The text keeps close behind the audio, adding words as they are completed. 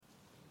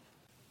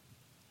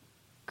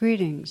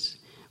Greetings.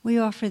 We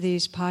offer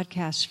these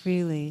podcasts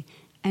freely,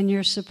 and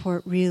your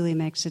support really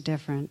makes a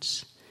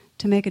difference.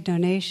 To make a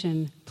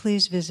donation,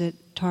 please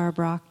visit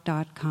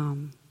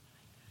tarabrach.com.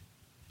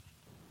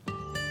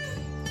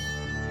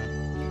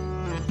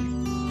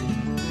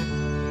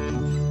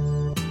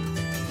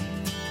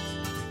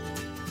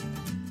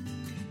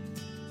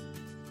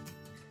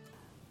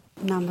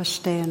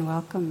 Namaste and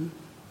welcome.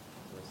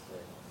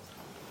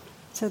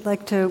 So I'd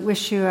like to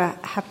wish you a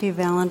happy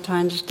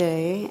Valentine's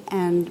Day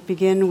and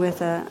begin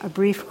with a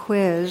brief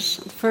quiz.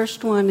 The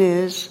first one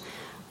is,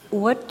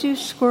 what do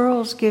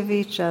squirrels give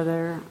each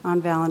other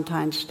on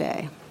Valentine's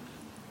Day?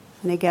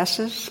 Any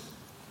guesses?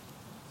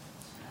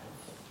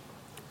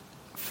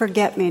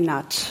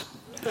 Forget-me-nots.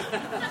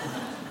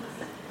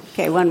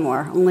 Okay, one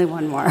more, only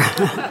one more.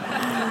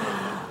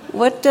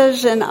 What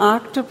does an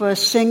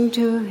octopus sing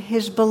to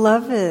his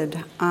beloved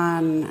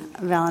on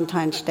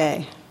Valentine's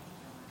Day?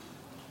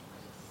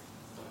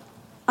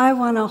 I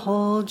want to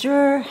hold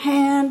your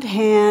hand,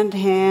 hand,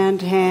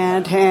 hand,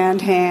 hand,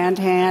 hand, hand,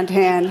 hand,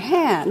 hand,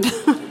 hand.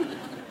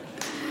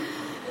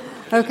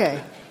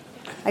 Okay,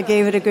 I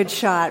gave it a good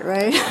shot,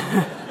 right?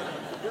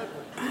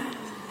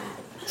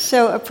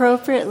 So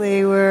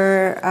appropriately,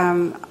 we're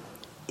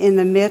in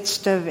the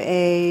midst of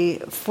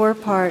a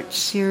 4-part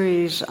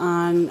series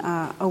on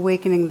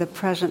awakening the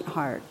present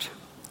heart.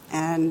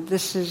 And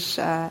this is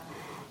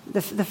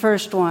the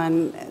first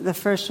one. The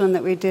first one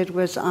that we did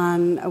was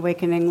on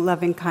awakening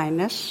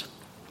lovingkindness,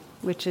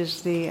 which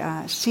is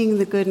the seeing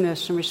the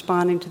goodness and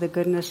responding to the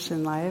goodness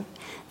in life.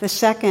 The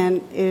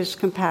second is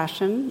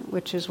compassion,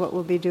 which is what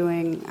we'll be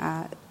doing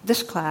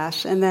this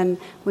class. And then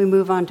we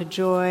move on to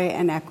joy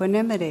and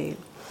equanimity.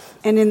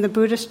 And in the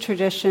Buddhist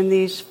tradition,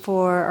 these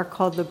 4 are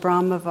called the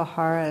Brahma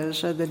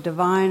Viharas, or the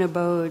divine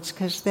abodes,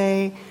 because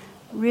they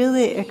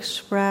really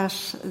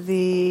express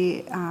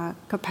the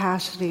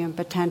capacity and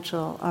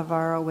potential of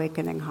our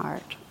awakening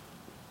heart.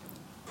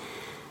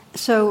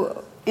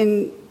 So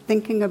in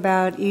thinking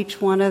about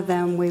each one of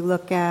them, we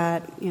look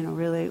at,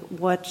 really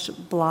what's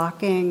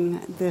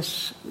blocking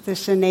this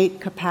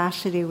innate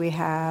capacity we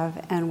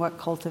have and what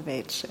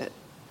cultivates it.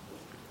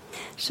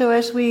 So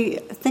as we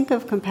think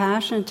of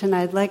compassion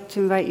tonight, I'd like to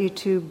invite you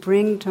to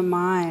bring to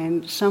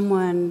mind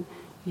someone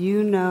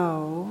you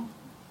know,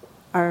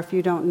 or if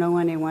you don't know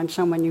anyone,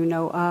 someone you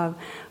know of,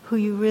 who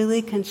you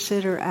really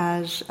consider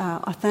as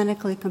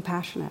authentically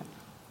compassionate.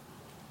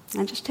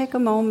 And just take a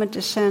moment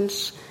to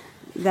sense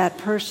that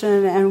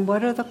person and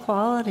what are the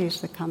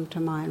qualities that come to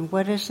mind?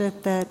 What is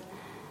it that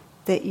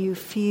you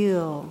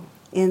feel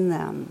in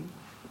them?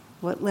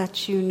 What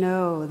lets you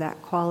know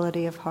that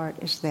quality of heart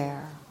is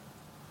there?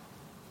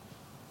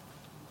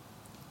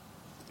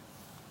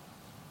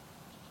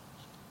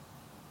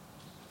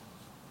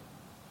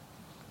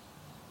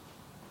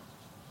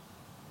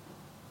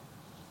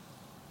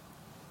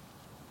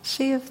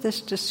 See if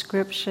this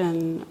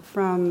description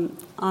from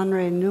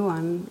Henri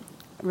Nouwen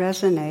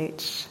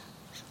resonates.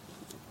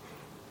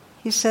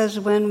 He says,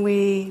 when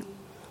we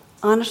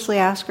honestly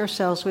ask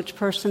ourselves which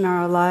person in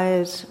our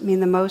lives mean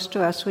the most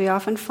to us, we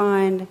often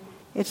find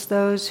it's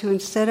those who,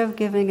 instead of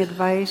giving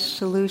advice,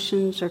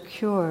 solutions, or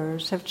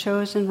cures, have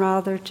chosen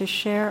rather to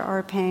share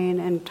our pain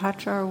and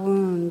touch our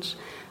wounds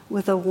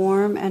with a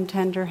warm and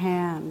tender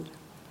hand.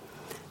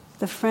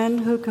 The friend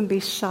who can be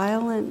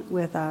silent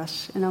with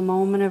us in a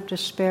moment of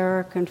despair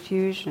or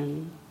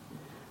confusion,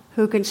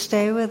 who can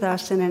stay with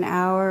us in an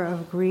hour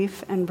of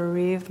grief and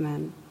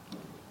bereavement,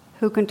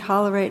 who can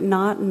tolerate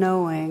not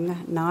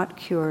knowing, not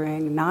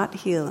curing, not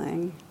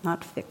healing,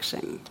 not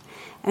fixing,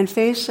 and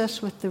face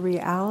us with the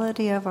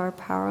reality of our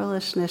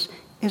powerlessness,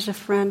 is a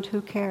friend who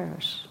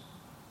cares.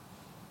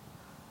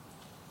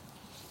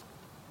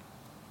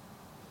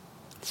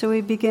 So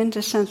we begin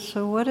to sense,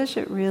 so what does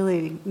it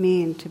really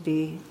mean to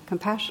be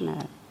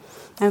compassionate?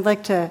 I'd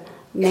like to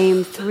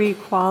name 3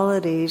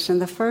 qualities, and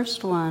the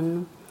first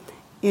one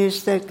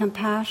is that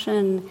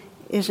compassion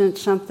isn't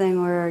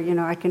something where,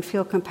 I can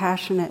feel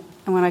compassionate,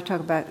 and when I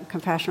talk about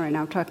compassion right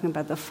now, I'm talking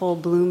about the full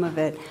bloom of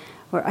it,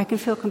 where I can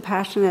feel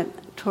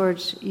compassionate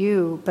towards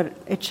you, but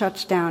it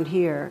shuts down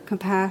here.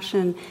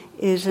 Compassion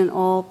is an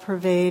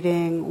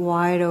all-pervading,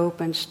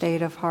 wide-open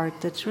state of heart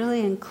that's really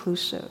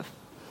inclusive.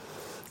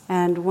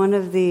 And one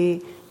of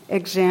the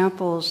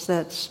examples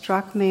that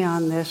struck me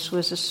on this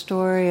was a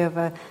story of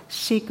a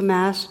Sikh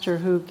master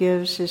who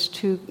gives his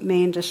 2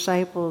 main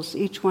disciples,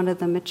 each one of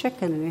them a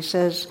chicken. And he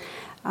says,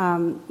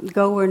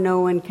 go where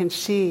no one can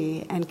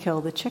see and kill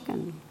the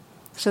chicken.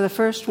 So the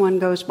first one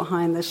goes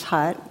behind this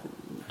hut,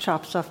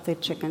 chops off the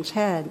chicken's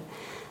head.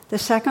 The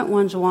second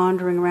one's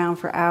wandering around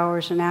for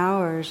hours and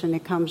hours, and he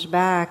comes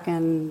back,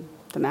 and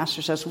the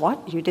master says,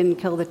 what? You didn't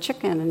kill the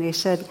chicken? And he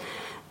said,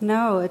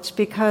 no, it's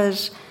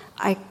because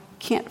I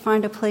can't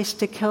find a place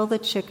to kill the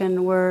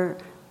chicken where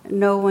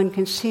no one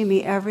can see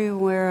me.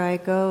 Everywhere I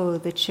go,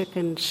 the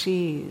chicken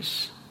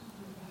sees.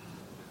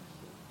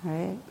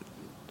 Right?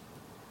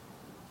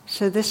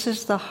 So this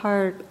is the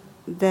heart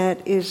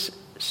that is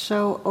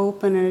so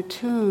open and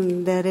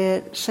attuned that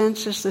it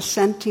senses the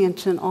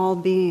sentience in all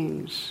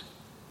beings.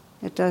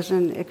 It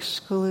doesn't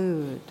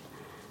exclude.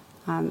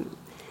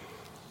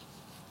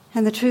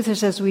 And the truth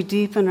is, as we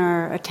deepen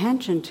our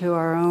attention to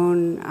our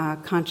own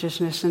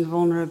consciousness and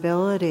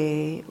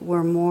vulnerability,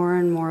 we're more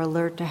and more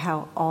alert to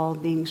how all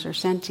beings are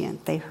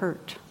sentient. They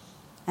hurt,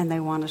 and they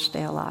want to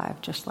stay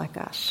alive, just like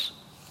us.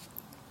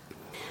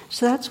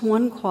 So that's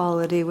one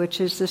quality,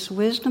 which is this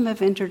wisdom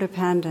of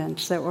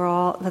interdependence, that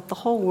the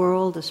whole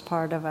world is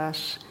part of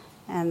us,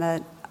 and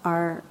that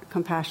our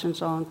compassion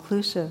is all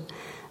inclusive.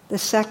 The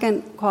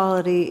second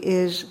quality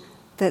is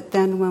that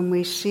then when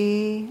we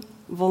see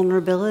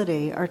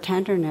vulnerability or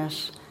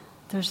tenderness,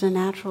 there's a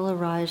natural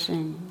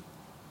arising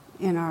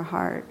in our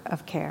heart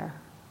of care.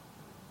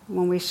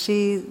 When we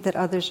see that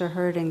others are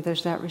hurting,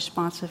 there's that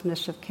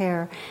responsiveness of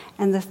care.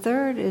 And the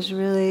third is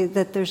really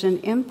that there's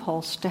an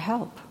impulse to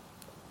help.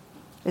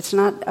 It's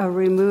not a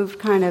removed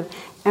kind of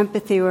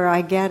empathy where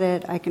I get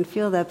it, I can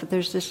feel that, but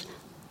there's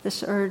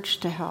this urge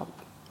to help.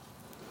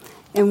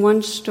 In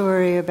one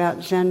story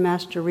about Zen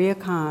Master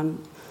Ryokan,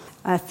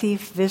 a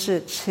thief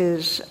visits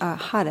his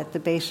hut at the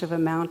base of a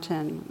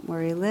mountain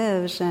where he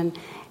lives, and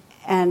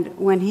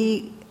when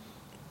he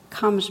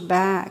comes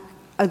back,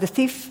 the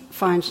thief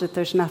finds that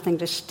there's nothing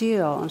to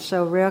steal, and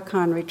so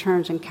Ryokan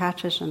returns and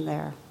catches him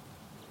there.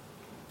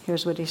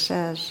 Here's what he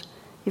says.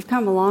 "You've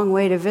come a long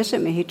way to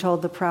visit me," he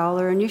told the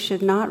prowler, "and you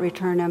should not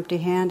return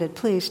empty-handed.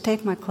 Please,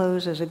 take my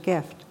clothes as a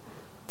gift."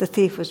 The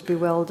thief was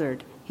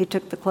bewildered. He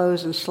took the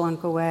clothes and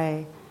slunk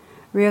away.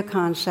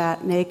 Ryokan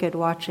sat naked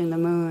watching the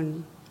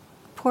moon.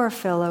 "Poor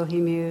fellow,"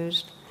 he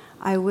mused.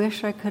 "I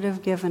wish I could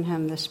have given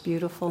him this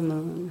beautiful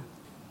moon."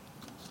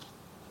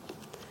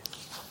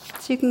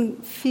 So you can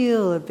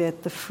feel a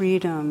bit the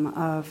freedom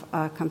of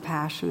a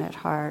compassionate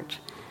heart.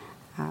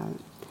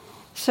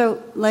 So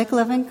like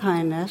loving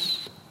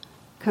kindness,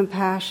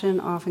 compassion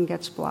often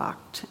gets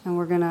blocked. And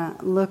we're going to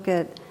look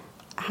at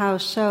how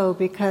so,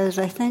 because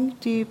I think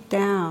deep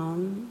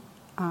down,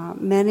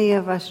 many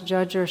of us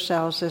judge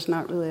ourselves as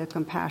not really a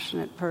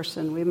compassionate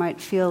person. We might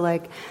feel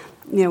like,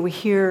 we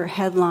hear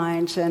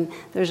headlines and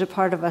there's a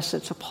part of us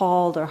that's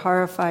appalled or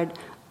horrified,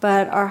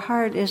 but our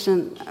heart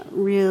isn't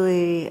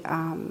really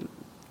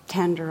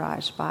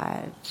tenderized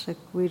by it. It's like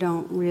we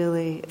don't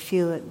really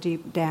feel it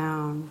deep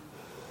down.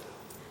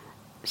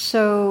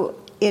 So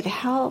it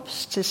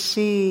helps to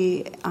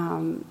see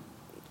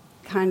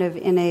kind of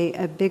in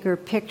a bigger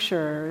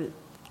picture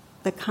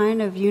the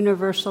kind of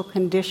universal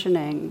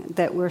conditioning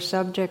that we're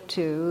subject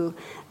to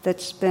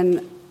that's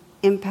been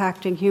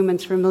impacting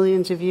humans for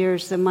millions of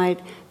years that might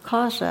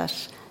cause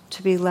us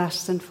to be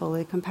less than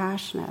fully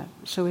compassionate,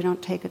 so we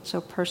don't take it so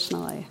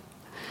personally.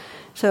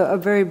 So a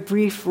very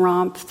brief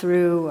romp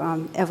through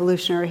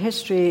evolutionary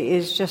history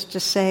is just to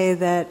say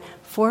that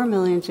for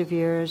millions of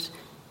years,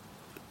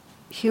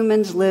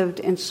 humans lived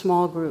in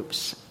small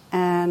groups,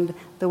 and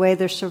the way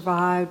they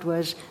survived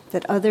was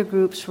that other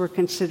groups were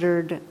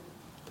considered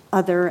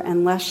other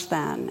and less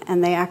than,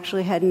 and they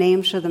actually had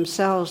names for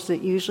themselves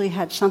that usually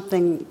had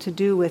something to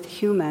do with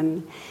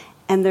human,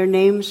 and their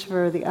names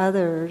for the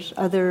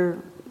other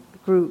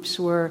groups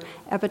were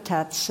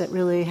epithets that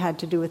really had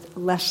to do with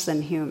less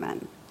than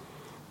human.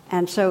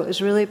 And so it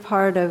was really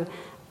part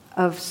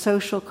of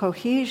social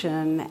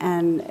cohesion,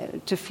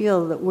 and to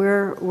feel that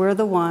we're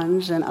the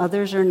ones and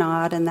others are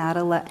not, and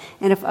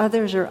and if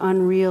others are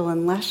unreal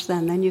and less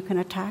than, then you can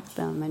attack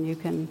them and you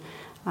can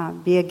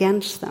be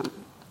against them.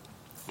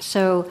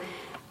 So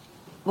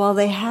while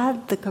they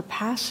had the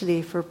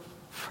capacity for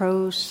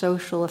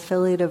pro-social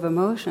affiliative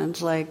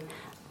emotions like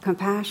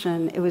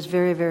compassion, it was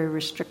very, very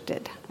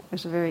restricted. It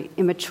was a very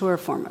immature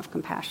form of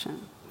compassion.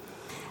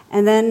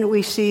 And then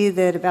we see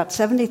that about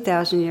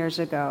 70,000 years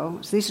ago,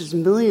 so this is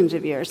millions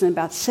of years, and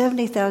about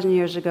 70,000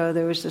 years ago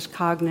there was this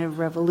cognitive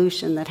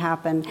revolution that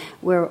happened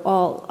where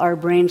all our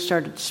brains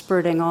started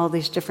spurting all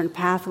these different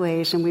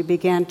pathways, and we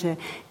began to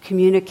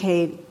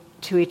communicate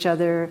to each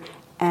other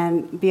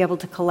and be able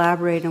to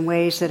collaborate in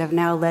ways that have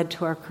now led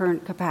to our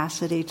current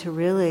capacity to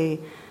really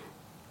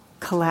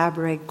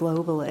collaborate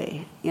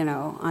globally,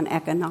 on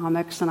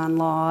economics and on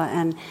law.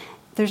 And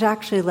there's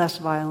actually less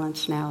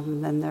violence now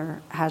than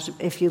there has,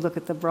 if you look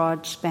at the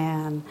broad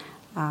span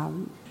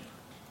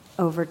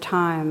over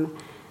time.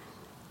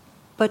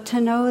 But to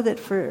know that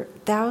for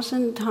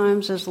 1,000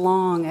 times as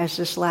long as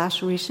this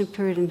last recent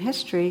period in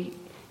history,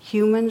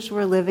 humans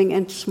were living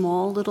in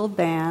small little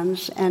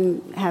bands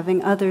and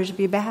having others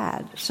be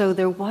bad. So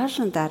there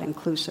wasn't that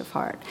inclusive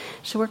heart.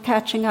 So we're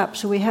catching up.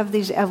 So we have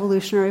these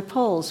evolutionary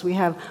pulls. We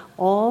have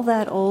all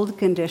that old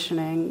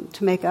conditioning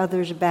to make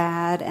others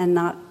bad and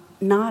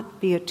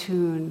not be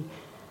attuned,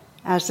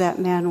 as that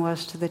man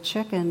was to the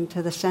chicken,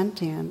 to the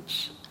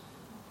sentience.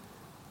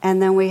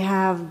 And then we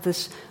have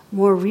this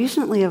more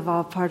recently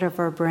evolved part of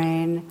our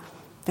brain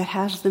that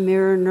has the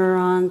mirror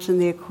neurons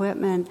and the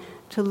equipment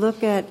to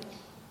look at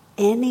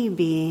any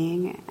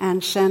being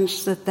and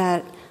sense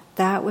that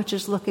which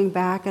is looking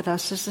back at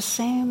us is the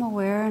same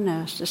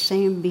awareness, the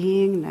same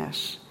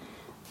beingness,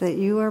 that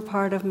you are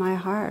part of my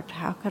heart.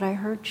 How could I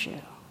hurt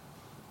you?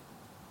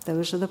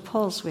 Those are the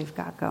pulls we've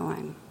got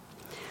going.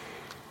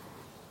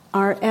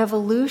 Our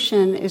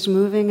evolution is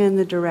moving in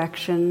the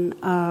direction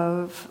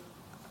of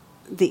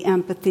the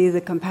empathy,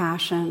 the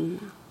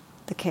compassion,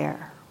 the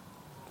care.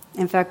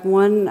 In fact,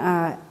 one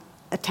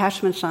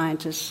attachment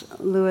scientist,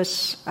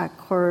 Louis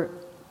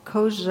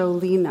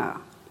Kozolina,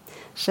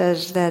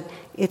 says that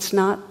it's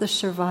not the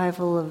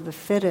survival of the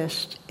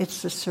fittest,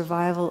 it's the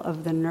survival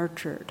of the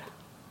nurtured.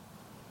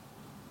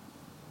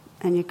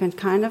 And you can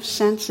kind of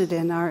sense it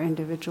in our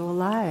individual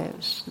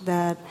lives,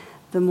 that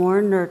the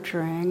more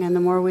nurturing and the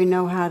more we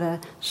know how to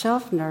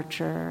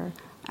self-nurture,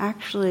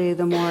 actually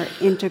the more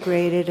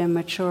integrated and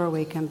mature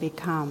we can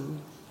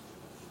become.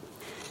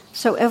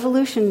 So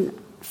evolution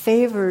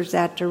favors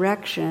that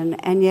direction,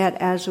 and yet,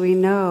 as we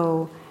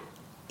know,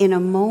 in a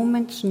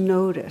moment's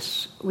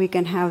notice, we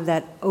can have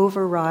that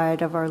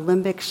override of our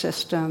limbic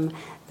system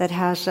that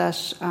has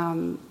us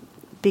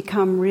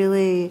become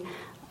really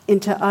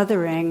into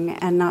othering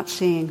and not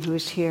seeing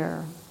who's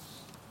here.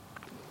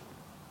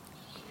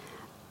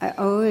 I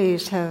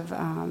always have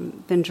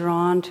been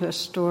drawn to a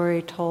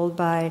story told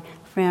by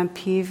Fran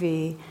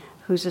Peavy,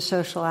 who's a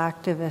social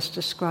activist,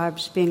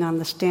 describes being on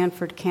the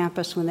Stanford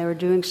campus when they were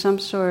doing some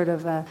sort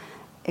of a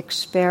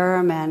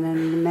experiment,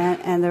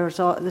 and there was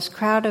this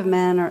crowd of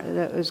men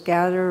that was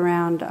gathered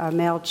around a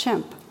male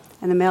chimp,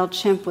 and the male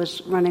chimp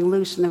was running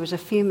loose, and there was a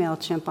female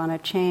chimp on a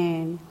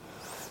chain,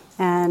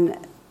 and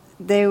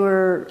they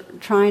were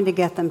trying to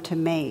get them to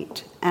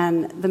mate.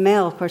 And the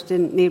male, of course,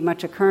 didn't need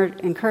much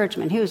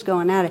encouragement. He was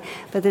going at it.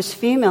 But this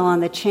female on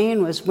the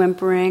chain was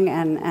whimpering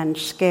and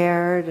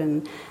scared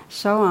and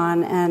so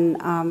on,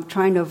 and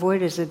trying to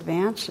avoid his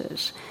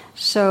advances.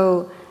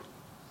 So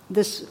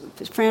this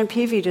Fran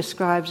Peavy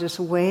describes this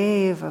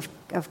wave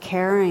of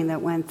caring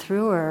that went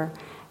through her.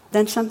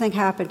 Then something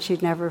happened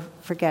she'd never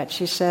forget.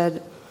 She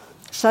said,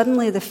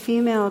 "Suddenly the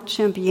female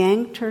chimp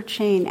yanked her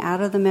chain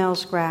out of the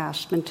male's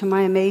grasp, and to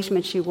my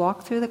amazement she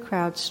walked through the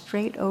crowd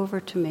straight over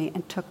to me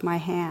and took my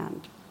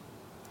hand.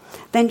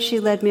 Then she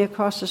led me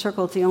across the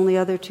circle to the only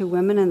other two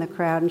women in the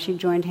crowd, and she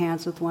joined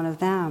hands with one of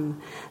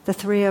them. The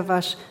three of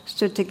us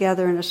stood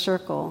together in a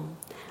circle.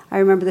 I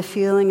remember the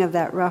feeling of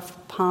that rough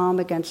palm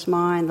against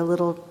mine. The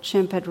little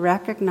chimp had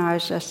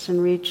recognized us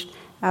and reached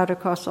out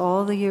across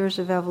all the years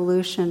of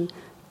evolution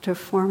to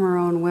form her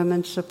own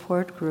women's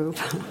support group."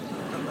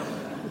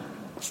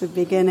 It's the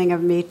beginning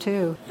of Me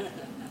Too.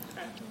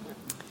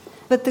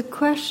 But the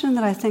question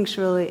that I think is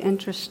really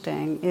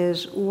interesting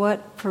is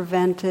what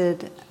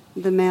prevented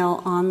the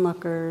male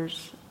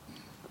onlookers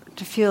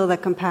to feel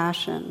that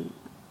compassion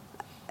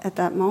at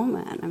that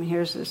moment? I mean,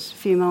 here's this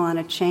female on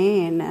a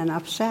chain and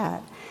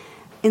upset.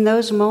 In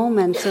those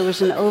moments, there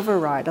was an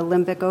override, a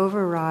limbic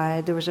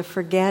override. There was a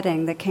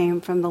forgetting that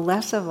came from the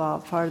less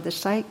evolved part of the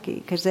psyche,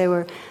 because they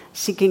were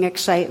seeking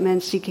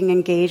excitement, seeking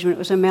engagement. It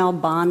was a male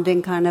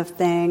bonding kind of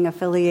thing,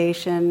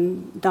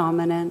 affiliation,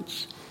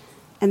 dominance.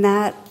 And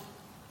that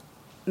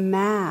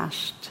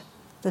masked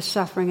the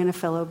suffering in a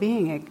fellow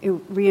being. It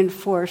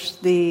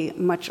reinforced the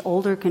much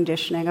older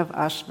conditioning of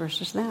us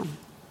versus them.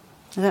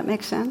 Does that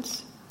make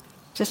sense?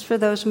 Just for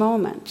those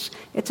moments.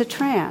 It's a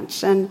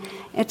trance, and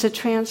it's a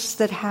trance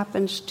that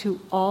happens to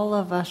all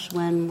of us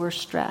when we're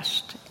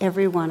stressed,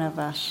 every one of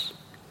us.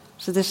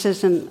 So this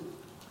isn't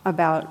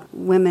about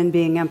women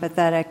being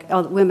empathetic.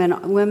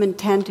 Women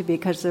tend to be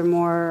because they're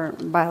more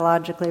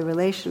biologically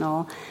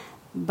relational,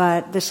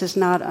 but this is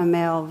not a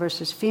male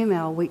versus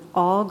female. We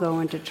all go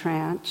into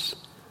trance,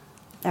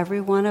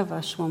 every one of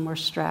us when we're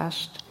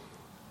stressed,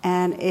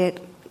 and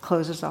it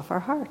closes off our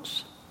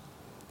hearts.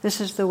 This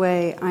is the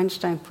way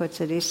Einstein puts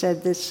it. He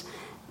says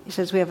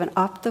we have an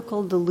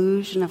optical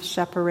delusion of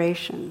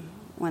separation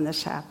when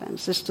this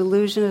happens. This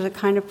delusion is a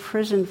kind of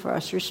prison for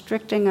us,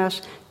 restricting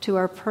us to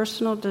our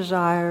personal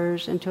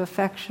desires and to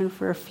affection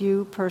for a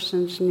few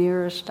persons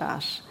nearest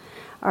us.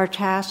 Our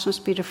task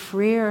must be to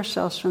free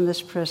ourselves from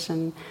this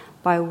prison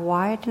by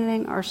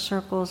widening our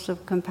circles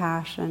of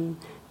compassion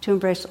to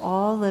embrace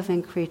all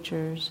living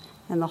creatures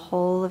and the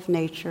whole of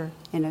nature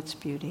in its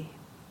beauty.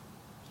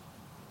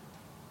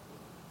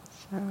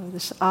 So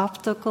this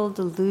optical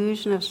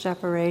delusion of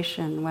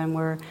separation when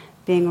we're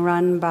being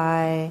run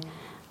by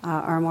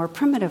our more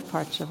primitive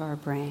parts of our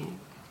brain.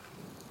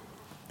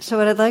 So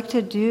what I'd like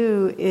to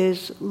do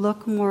is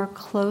look more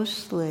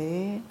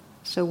closely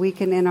so we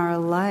can in our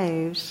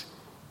lives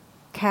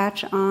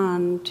catch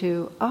on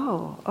to,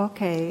 oh,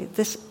 okay,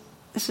 this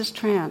is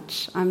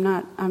trance. I'm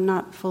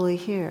not fully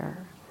here.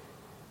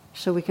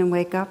 So we can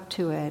wake up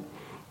to it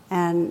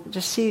and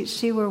just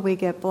see where we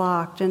get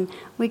blocked. And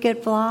we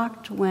get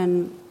blocked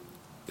when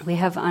we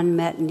have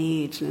unmet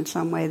needs, and in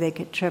some way they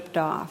get tripped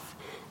off.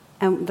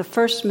 And the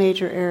first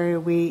major area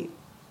we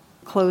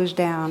close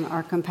down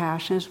our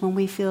compassion is when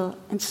we feel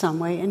in some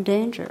way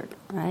endangered,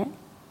 right?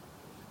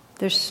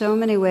 There's so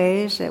many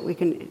ways that we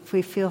can, if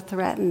we feel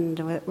threatened,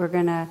 we're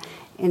going to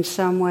in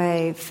some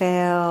way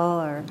fail,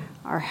 or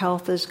our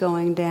health is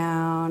going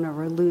down, or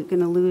we're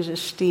going to lose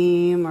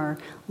esteem, or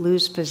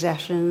lose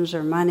possessions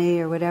or money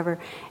or whatever.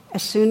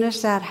 As soon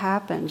as that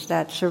happens,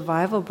 that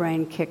survival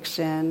brain kicks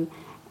in,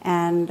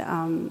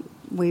 and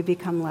we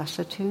become less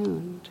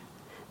attuned.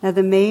 Now,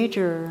 the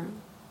major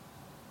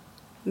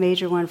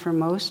one for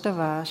most of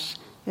us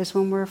is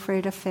when we're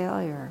afraid of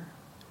failure.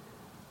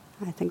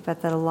 I think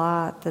about that a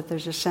lot, that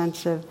there's a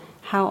sense of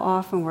how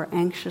often we're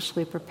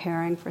anxiously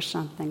preparing for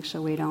something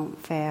so we don't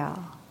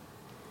fail.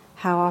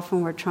 How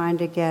often we're trying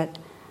to get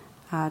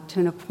to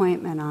an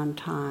appointment on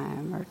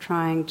time, or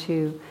trying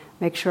to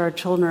make sure our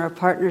children or our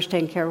partner's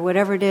taken care of,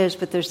 whatever it is,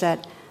 but there's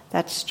that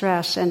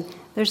stress. And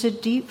there's a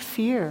deep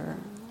fear.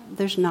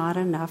 There's not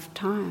enough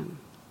time.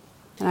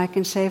 And I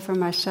can say for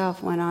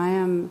myself, when I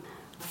am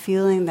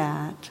feeling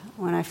that,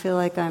 when I feel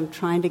like I'm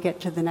trying to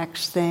get to the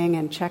next thing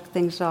and check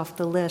things off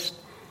the list,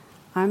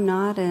 I'm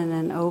not in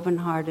an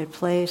open-hearted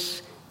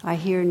place. I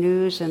hear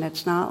news and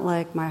it's not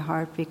like my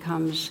heart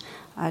becomes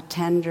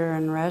tender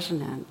and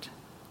resonant.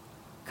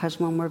 Because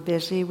when we're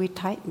busy, we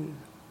tighten.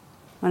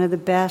 One of the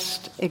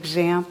best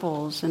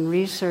examples and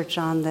research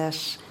on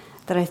this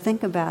that I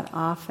think about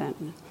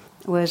often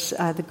was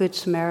the Good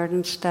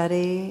Samaritan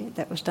study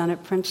that was done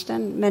at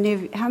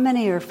Princeton. How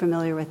many are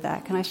familiar with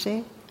that? Can I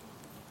see?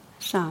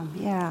 Some,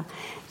 yeah.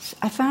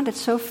 I found it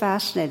so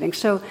fascinating.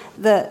 So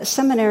the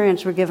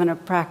seminarians were given a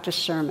practice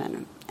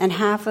sermon, and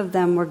half of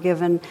them were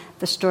given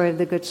the story of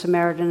the Good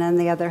Samaritan, and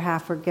the other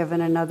half were given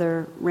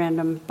another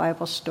random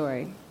Bible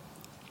story.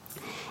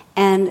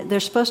 And they're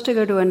supposed to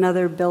go to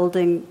another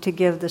building to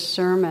give the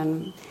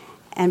sermon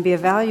and be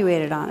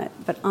evaluated on it.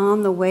 But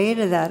on the way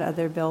to that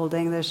other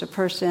building, there's a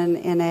person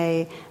in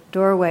a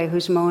doorway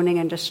who's moaning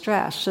in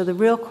distress. So the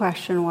real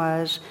question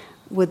was,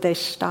 would they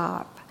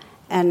stop?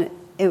 And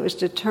it was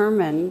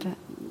determined,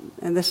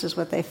 and this is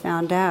what they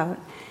found out,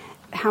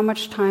 how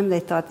much time they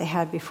thought they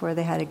had before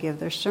they had to give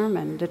their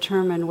sermon,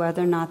 determined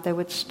whether or not they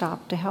would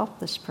stop to help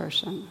this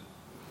person.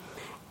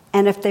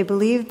 And if they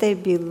believed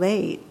they'd be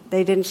late,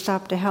 they didn't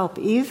stop to help,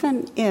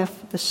 even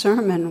if the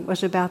sermon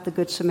was about the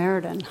Good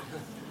Samaritan.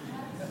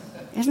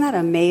 Isn't that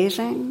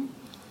amazing?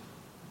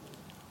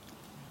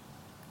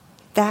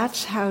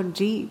 That's how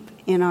deep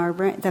in our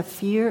brain, the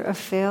fear of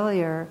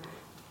failure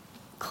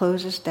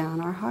closes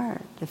down our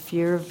heart, the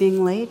fear of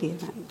being late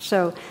even.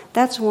 So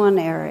that's one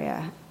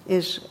area,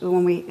 is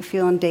when we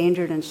feel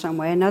endangered in some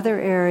way. Another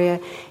area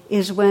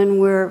is when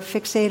we're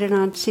fixated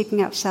on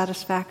seeking out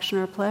satisfaction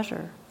or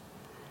pleasure.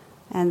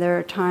 And there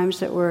are times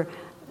that are,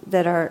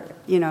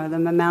 the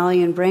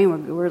mammalian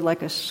brain, we're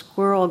like a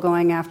squirrel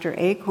going after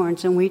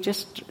acorns, and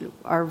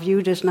our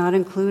view does not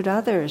include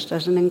others,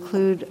 doesn't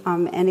include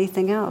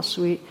anything else.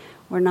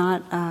 We're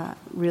not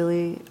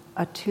really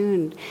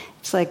attuned.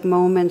 It's like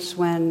moments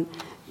when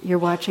you're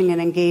watching an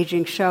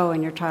engaging show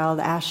and your child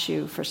asks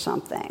you for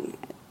something,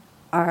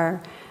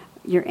 or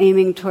you're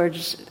aiming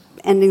towards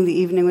ending the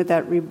evening with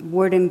that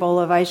rewarding bowl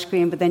of ice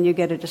cream, but then you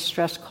get a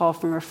distress call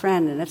from a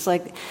friend, and it's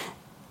like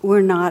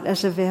we're not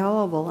as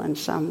available in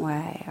some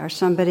way. Or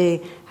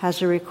somebody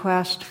has a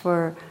request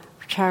for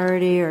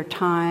charity or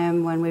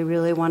time when we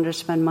really want to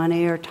spend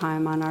money or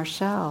time on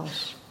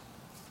ourselves.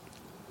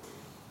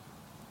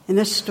 In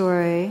this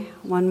story,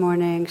 one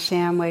morning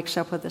Sam wakes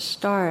up with a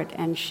start,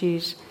 and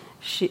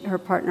her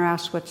partner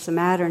asks, "What's the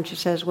matter?" And she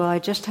says, "Well, I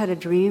just had a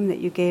dream that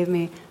you gave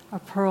me a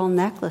pearl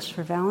necklace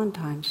for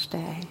Valentine's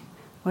Day.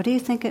 What do you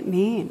think it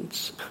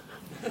means?"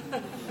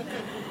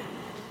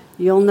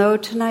 "You'll know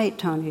tonight,"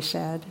 Tony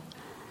said.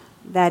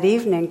 That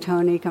evening,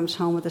 Tony comes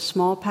home with a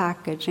small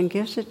package and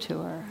gives it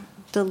to her.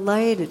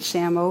 Delighted,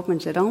 Sam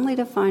opens it, only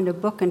to find a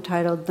book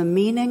entitled The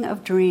Meaning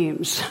of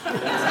Dreams.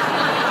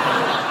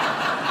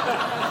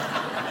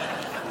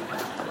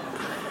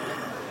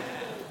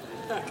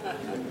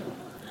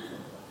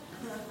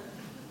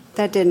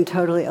 That didn't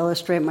totally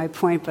illustrate my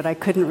point, but I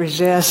couldn't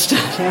resist.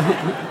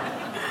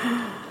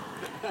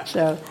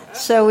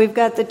 So we've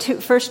got the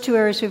first two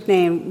areas we've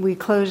named. We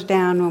close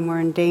down when we're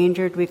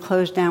endangered. We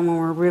close down when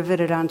we're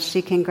riveted on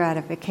seeking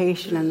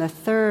gratification. And the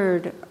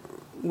third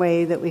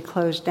way that we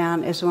close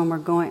down is when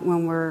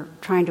we're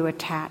trying to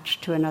attach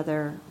to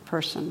another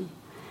person.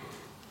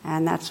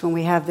 And that's when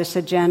we have this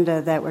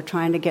agenda that we're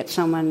trying to get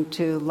someone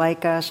to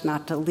like us,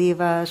 not to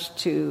leave us,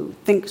 to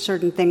think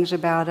certain things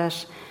about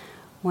us.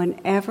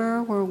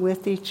 Whenever we're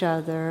with each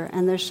other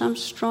and there's some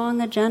strong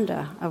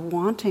agenda of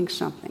wanting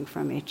something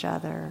from each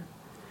other,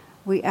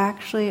 we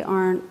actually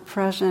aren't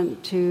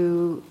present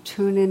to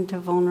tune into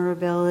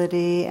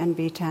vulnerability and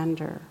be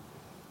tender.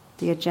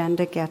 The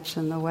agenda gets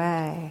in the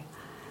way.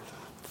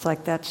 It's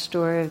like that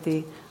story of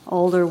the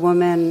older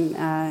woman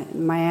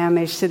in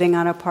Miami sitting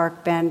on a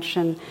park bench,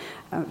 and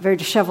a very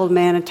disheveled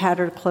man in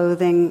tattered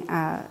clothing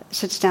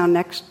sits down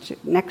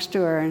next to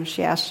her, and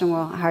she asks him,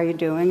 "Well, how are you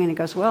doing?" And he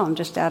goes, "Well, I'm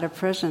just out of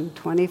prison,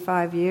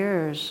 25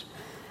 years.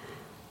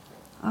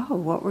 "Oh,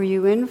 what were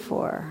you in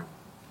for?"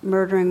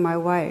 "Murdering my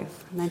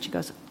wife." And then she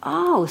goes,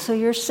 "Oh, so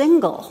you're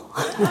single."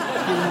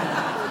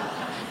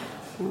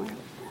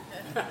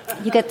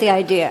 You get the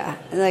idea.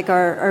 Like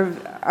our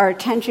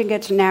attention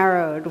gets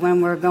narrowed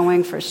when we're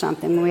going for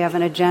something, when we have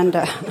an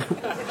agenda.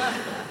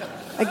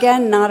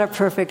 Again, not a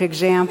perfect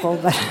example,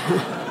 but...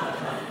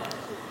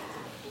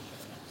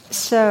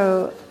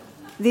 So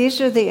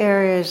these are the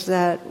areas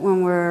that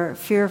when we're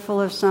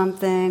fearful of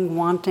something,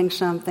 wanting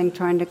something,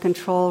 trying to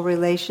control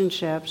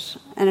relationships,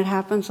 and it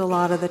happens a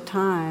lot of the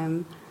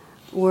time,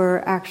 we're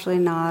actually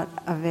not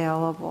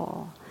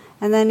available.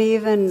 And then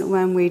even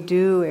when we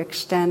do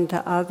extend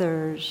to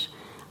others,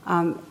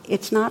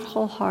 it's not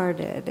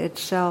wholehearted.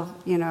 It's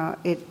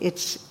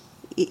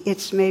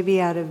it's maybe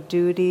out of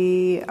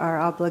duty,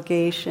 our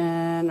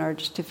obligation, or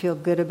just to feel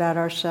good about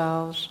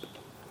ourselves.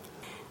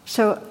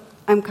 So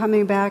I'm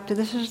coming back to,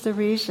 this is the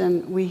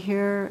reason we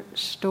hear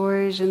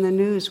stories in the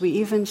news. We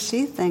even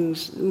see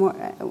things.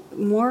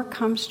 More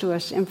comes to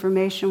us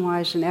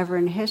information-wise than ever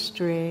in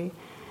history.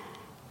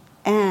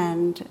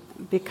 And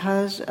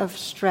because of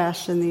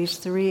stress in these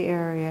three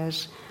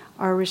areas,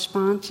 our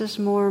response is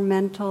more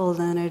mental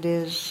than it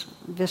is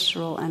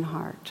visceral and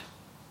heart.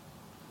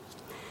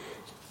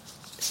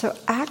 So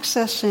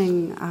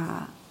accessing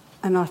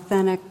an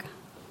authentic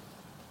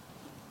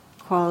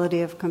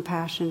quality of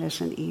compassion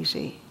isn't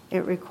easy.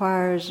 It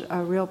requires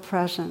a real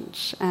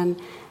presence. And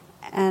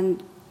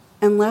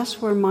unless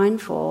we're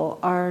mindful,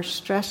 our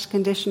stress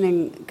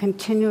conditioning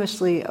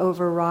continuously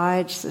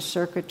overrides the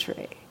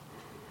circuitry.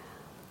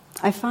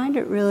 I find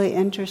it really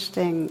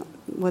interesting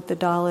what the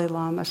Dalai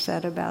Lama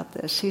said about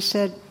this. He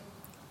said,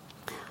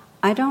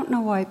 "I don't know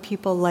why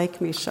people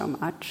like me so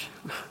much.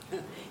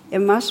 It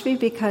must be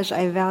because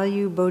I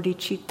value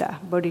bodhicitta."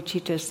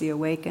 Bodhicitta is the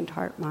awakened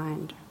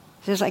heart-mind.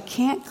 He says, "I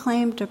can't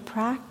claim to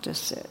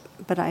practice it,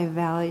 but I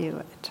value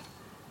it."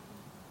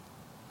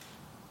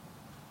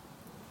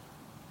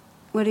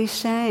 What he's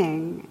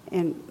saying,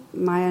 in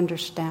my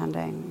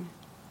understanding,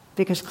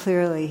 because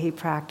clearly he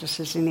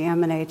practices and he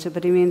emanates it,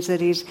 but he means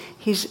that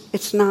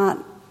it's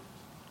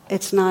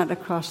not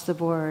across the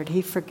board.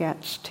 He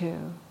forgets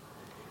too.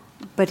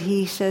 But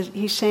he's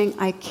saying,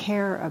 I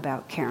care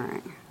about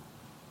caring.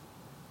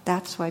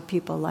 That's why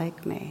people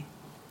like me.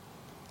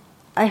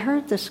 I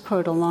heard this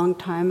quote a long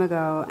time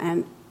ago,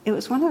 and it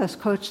was one of those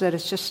quotes that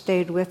has just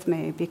stayed with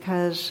me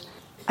because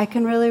I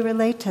can really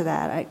relate to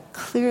that.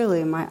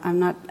 I'm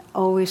not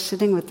always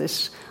sitting with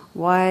this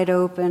wide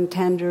open,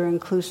 tender,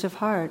 inclusive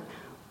heart,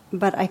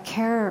 but I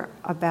care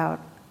about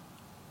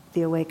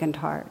the awakened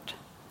heart.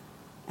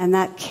 And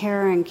that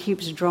caring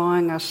keeps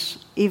drawing us,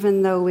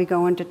 even though we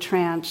go into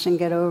trance and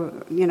get over,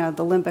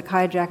 the limbic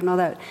hijack and all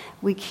that,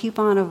 we keep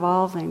on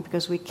evolving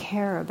because we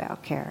care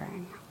about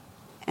caring.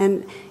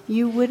 And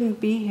you wouldn't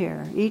be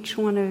here, each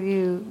one of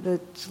you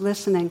that's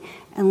listening,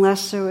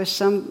 unless there was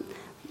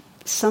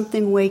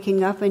something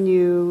waking up in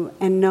you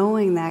and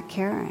knowing that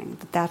caring,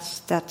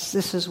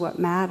 this is what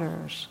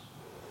matters.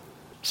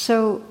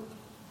 So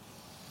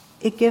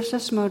it gives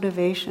us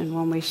motivation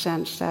when we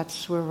sense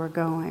that's where we're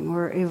going.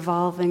 We're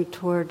evolving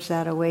towards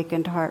that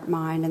awakened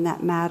heart-mind, and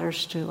that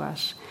matters to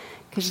us.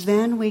 Because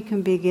then we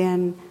can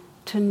begin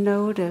to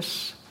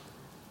notice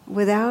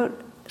without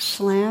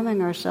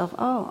slamming ourselves,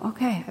 oh,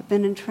 okay, I've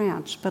been in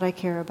trance, but I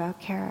care about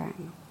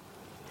caring.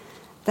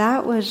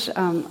 That was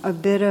a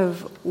bit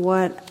of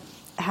what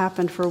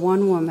happened for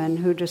one woman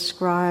who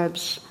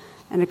describes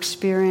an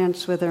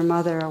experience with her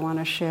mother I want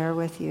to share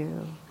with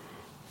you.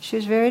 She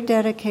was very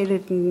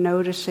dedicated in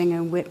noticing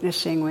and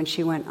witnessing when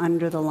she went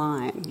under the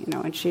line,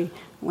 when she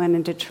went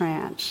into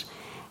trance.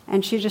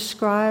 And she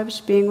describes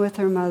being with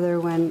her mother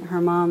when her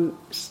mom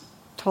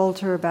told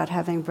her about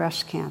having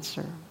breast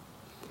cancer.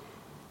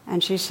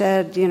 And she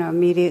said,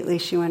 immediately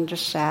she went into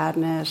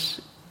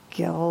sadness,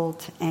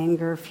 guilt,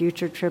 anger,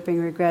 future tripping,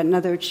 regret. In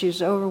other words, she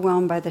was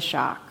overwhelmed by the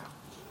shock.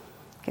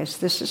 Okay, so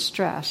this is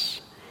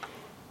stress.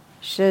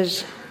 She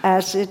says,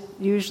 as it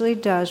usually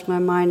does, my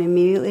mind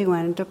immediately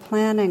went into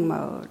planning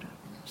mode.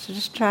 So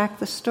just track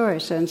the story.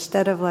 So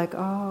instead of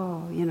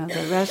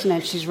the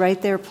resonance, she's right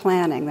there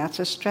planning. That's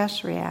a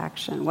stress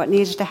reaction. What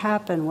needs to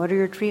happen? What are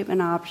your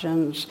treatment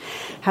options?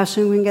 How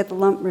soon we can get the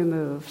lump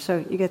removed?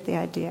 So you get the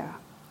idea.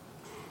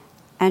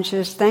 And she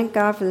says, thank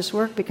God for this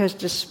work, because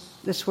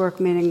this work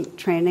meaning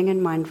training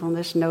in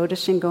mindfulness,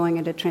 noticing going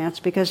into trance,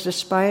 because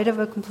despite of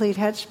a complete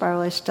head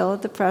spiral, I still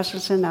had the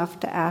presence enough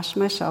to ask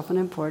myself an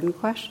important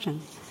question.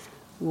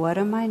 What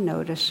am I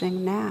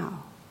noticing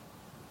now?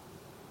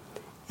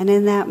 And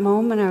in that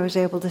moment, I was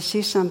able to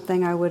see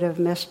something I would have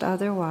missed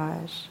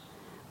otherwise.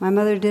 My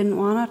mother didn't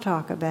want to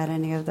talk about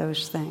any of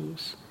those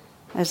things.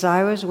 As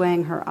I was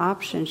weighing her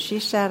options, she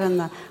sat in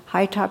the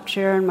high-top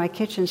chair in my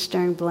kitchen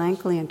staring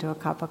blankly into a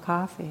cup of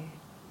coffee.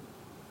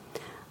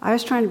 I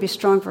was trying to be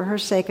strong for her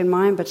sake and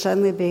mine, but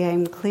suddenly it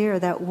became clear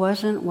that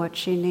wasn't what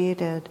she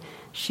needed.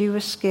 She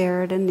was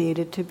scared and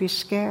needed to be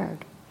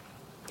scared.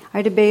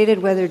 I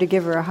debated whether to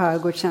give her a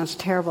hug, which sounds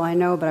terrible, I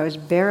know, but I was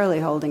barely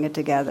holding it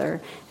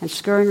together, and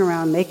scurrying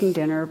around, making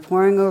dinner,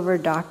 poring over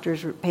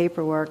doctor's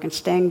paperwork, and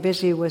staying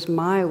busy was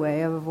my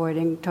way of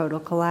avoiding total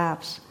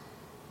collapse.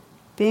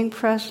 Being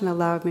present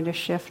allowed me to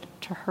shift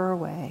to her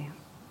way.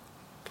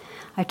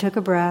 I took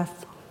a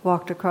breath,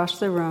 walked across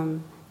the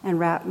room, and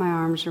wrapped my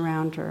arms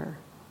around her.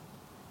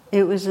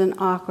 It was an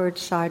awkward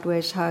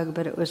sideways hug,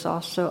 but it was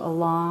also a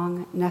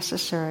long,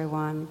 necessary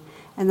one.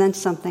 And then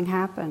something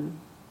happened.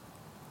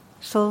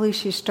 Slowly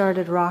she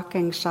started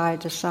rocking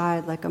side to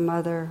side like a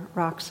mother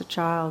rocks a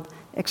child,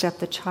 except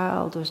the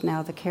child was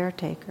now the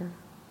caretaker.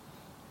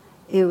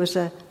 It was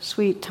a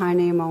sweet,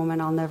 tiny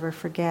moment I'll never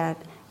forget,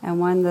 and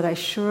one that I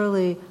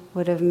surely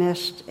would have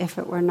missed if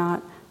it were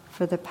not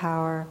for the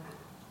power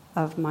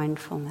of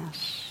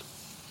mindfulness.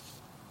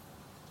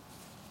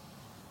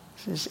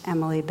 This is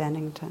Emily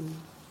Bennington.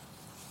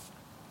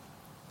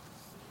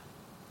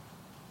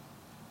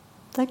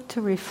 I'd like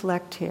to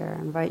reflect here,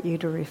 invite you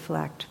to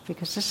reflect,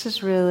 because this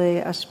is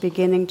really us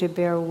beginning to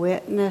bear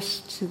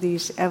witness to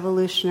these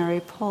evolutionary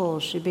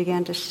pulls. She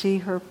began to see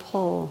her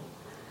pull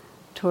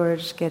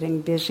towards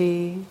getting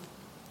busy,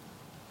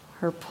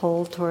 her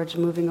pull towards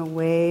moving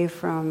away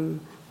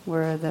from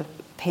where the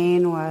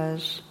pain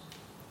was,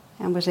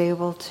 and was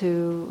able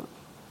to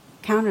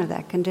counter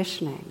that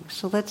conditioning.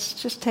 So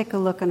let's just take a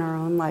look in our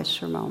own lives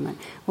for a moment.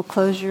 We'll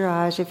close your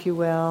eyes, if you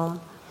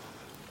will.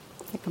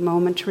 Take a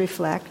moment to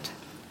reflect.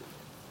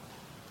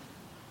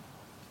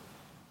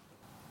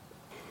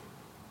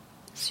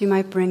 So you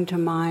might bring to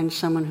mind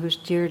someone who's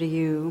dear to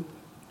you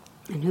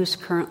and who's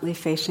currently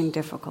facing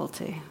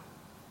difficulty.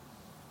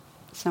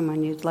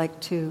 Someone you'd like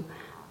to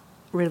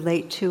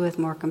relate to with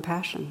more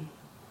compassion.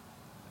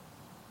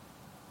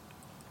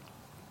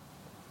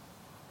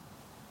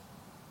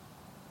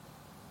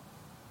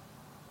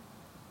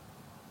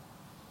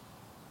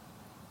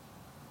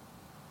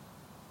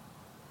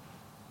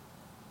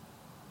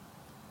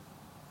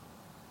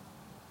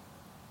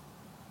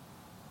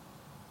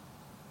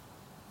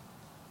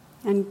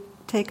 And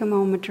take a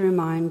moment to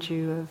remind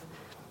you of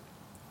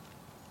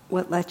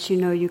what lets you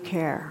know you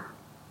care.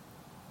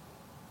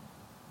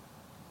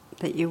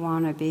 That you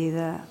want to be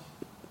the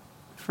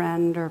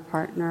friend or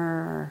partner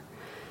or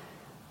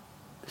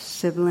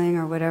sibling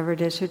or whatever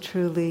it is who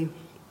truly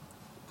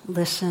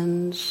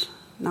listens,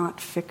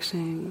 not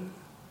fixing,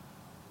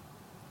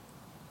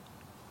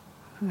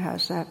 who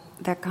has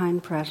that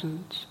kind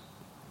presence.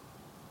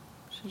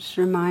 So just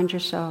remind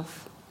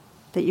yourself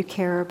that you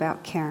care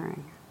about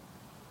caring.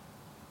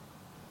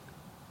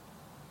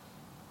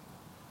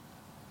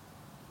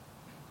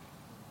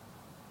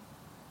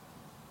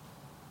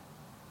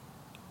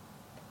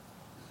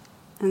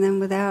 And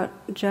then without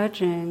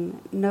judging,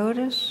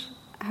 notice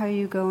how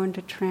you go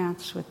into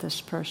trance with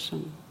this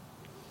person.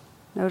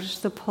 Notice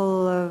the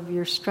pull of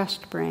your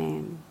stressed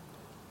brain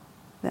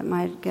that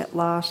might get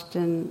lost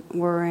in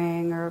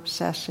worrying or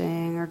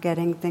obsessing or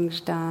getting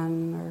things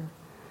done or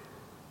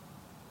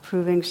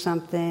proving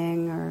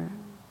something or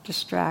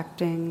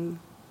distracting,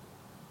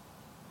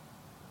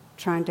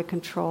 trying to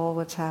control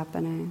what's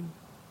happening.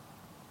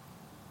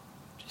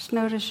 Just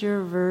notice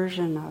your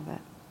version of it.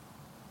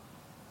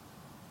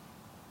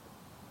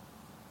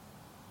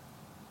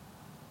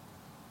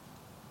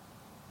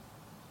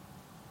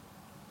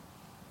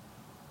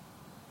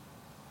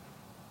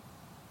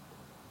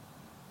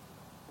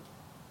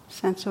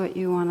 Sense what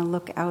you want to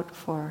look out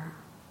for,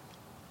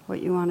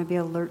 what you want to be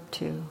alert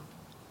to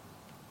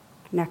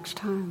next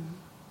time.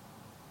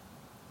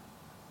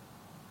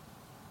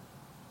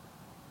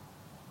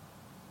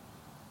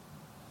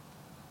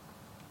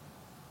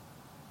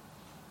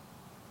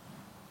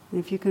 And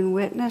if you can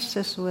witness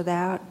this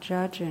without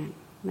judging,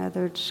 in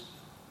other words,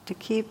 to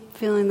keep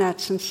feeling that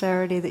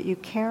sincerity that you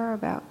care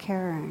about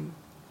caring,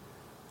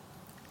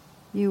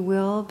 you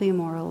will be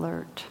more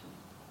alert.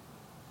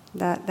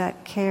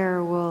 That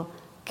care will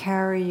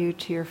carry you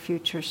to your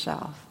future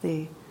self,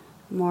 the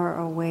more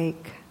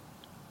awake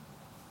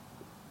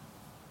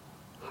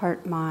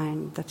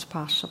heart-mind that's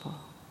possible.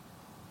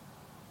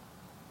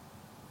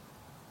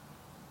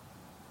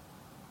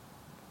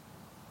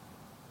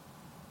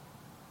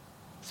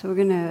 So we're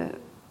going to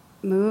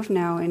move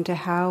now into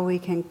how we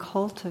can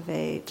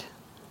cultivate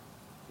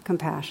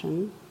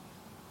compassion.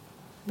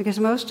 Because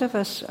most of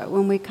us,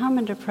 when we come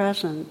into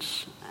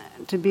presence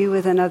to be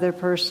with another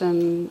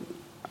person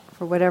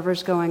for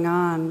whatever's going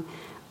on,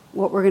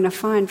 what we're going to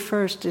find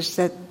first is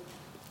that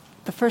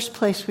the first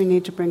place we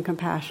need to bring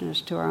compassion is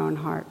to our own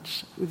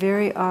hearts.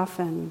 Very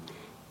often,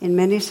 in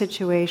many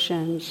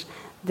situations,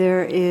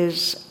 there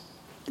is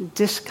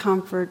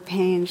discomfort,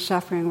 pain,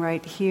 suffering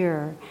right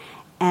here.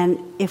 And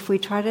if we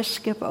try to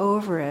skip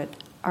over it,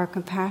 our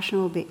compassion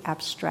will be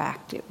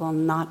abstract. It will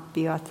not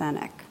be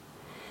authentic.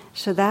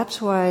 So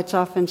that's why it's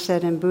often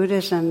said in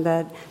Buddhism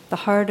that the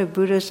heart of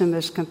Buddhism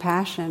is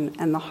compassion,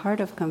 and the heart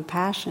of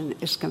compassion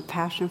is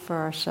compassion for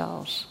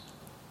ourselves.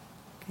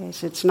 Okay,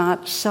 so it's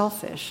not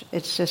selfish.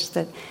 It's just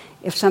that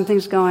if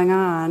something's going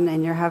on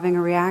and you're having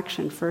a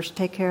reaction, first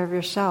take care of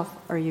yourself,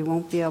 or you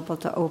won't be able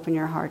to open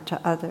your heart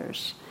to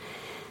others.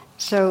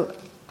 So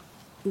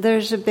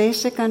there's a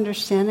basic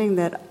understanding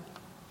that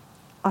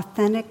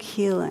authentic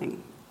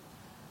healing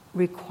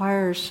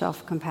requires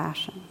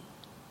self-compassion.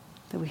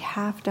 That we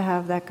have to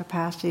have that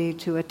capacity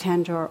to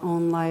attend to our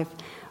own life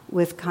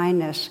with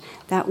kindness.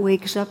 That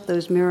wakes up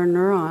those mirror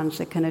neurons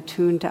that can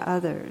attune to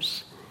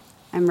others.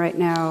 I'm right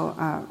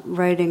now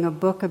writing a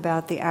book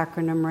about the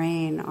acronym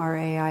RAIN,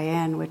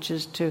 R-A-I-N, which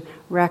is to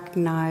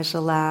recognize,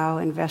 allow,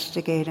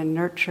 investigate, and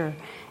nurture.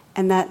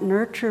 And that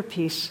nurture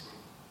piece,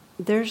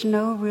 there's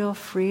no real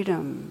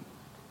freedom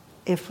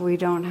if we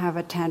don't have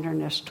a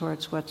tenderness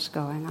towards what's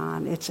going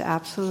on. It's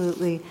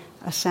absolutely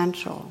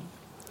essential.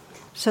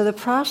 So the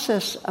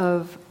process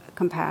of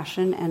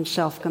compassion and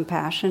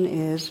self-compassion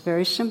is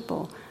very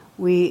simple.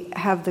 We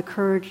have the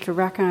courage to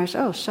recognize,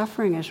 oh,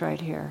 suffering is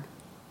right here.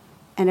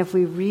 And if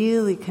we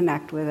really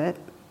connect with it,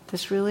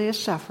 this really is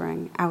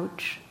suffering,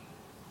 ouch,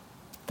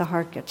 the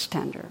heart gets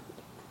tender.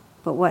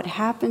 But what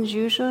happens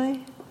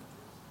usually?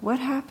 What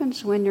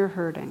happens when you're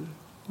hurting,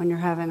 when you're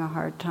having a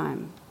hard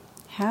time?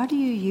 How do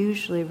you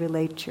usually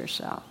relate to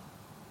yourself?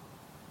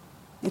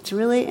 It's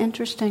really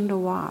interesting to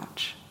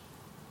watch.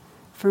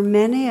 For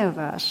many of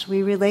us,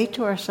 we relate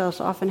to ourselves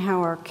often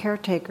how our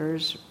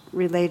caretakers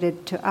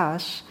related to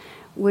us,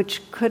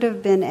 which could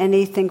have been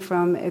anything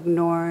from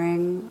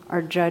ignoring or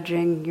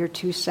judging, you're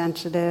too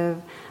sensitive,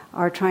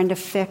 or trying to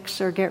fix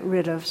or get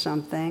rid of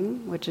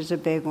something, which is a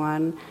big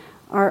one,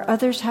 or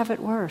others have it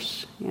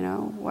worse,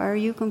 why are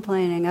you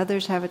complaining?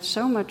 Others have it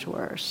so much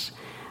worse.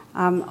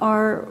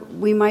 Or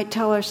we might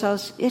tell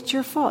ourselves, it's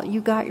your fault,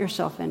 you got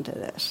yourself into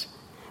this.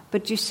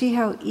 But you see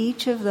how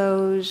each of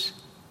those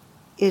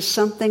is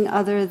something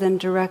other than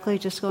directly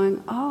just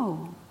going,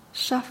 oh,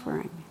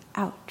 suffering,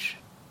 ouch.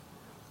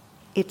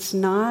 It's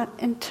not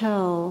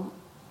until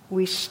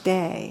we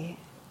stay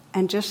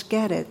and just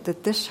get it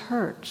that this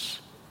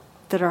hurts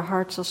that our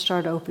hearts will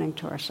start opening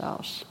to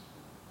ourselves.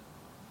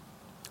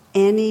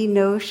 Any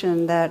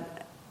notion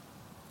that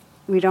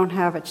we don't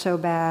have it so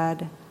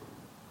bad,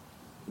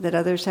 that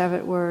others have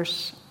it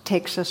worse,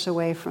 takes us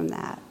away from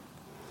that.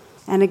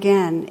 And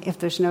again, if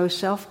there's no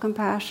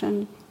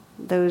self-compassion,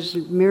 those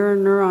mirror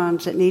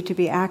neurons that need to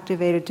be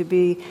activated to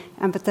be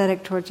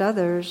empathetic towards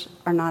others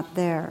are not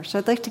there. So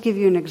I'd like to give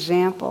you an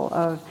example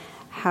of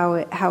how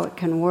it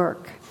can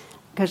work.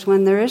 Because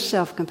when there is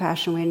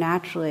self-compassion, we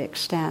naturally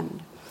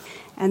extend.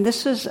 And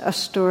this was a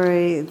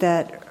story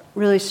that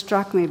really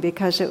struck me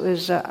because it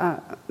was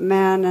a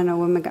man and a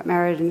woman got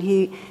married, and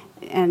he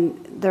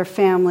and their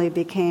family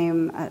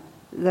became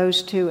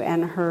those two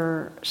and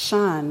her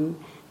son,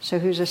 so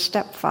he was a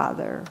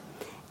stepfather.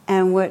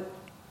 And what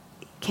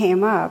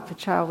came up, the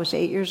child was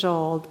 8 years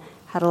old,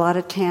 had a lot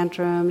of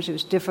tantrums, it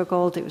was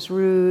difficult, it was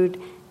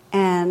rude,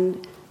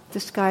 and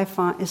this guy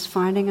is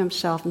finding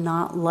himself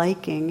not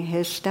liking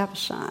his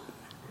stepson,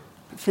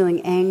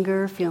 feeling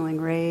anger,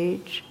 feeling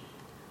rage.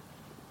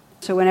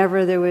 So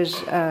whenever there was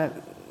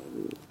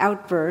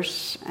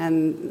outbursts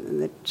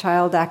and the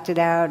child acted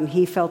out and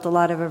he felt a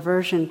lot of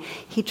aversion,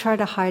 he tried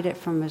to hide it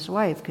from his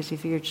wife because he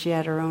figured she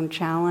had her own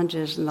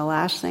challenges, and the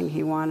last thing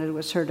he wanted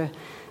was her to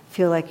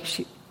feel like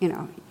she,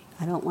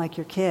 I don't like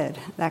your kid,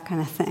 that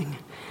kind of thing.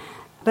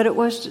 But it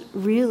was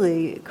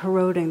really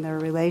corroding their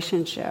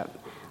relationship.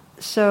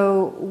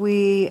 So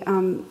we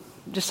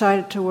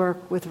decided to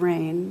work with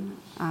RAIN.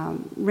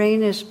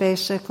 RAIN is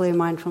basically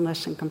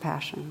mindfulness and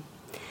compassion.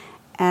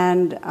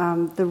 And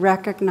the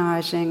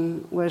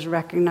recognizing was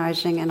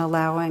recognizing and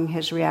allowing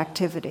his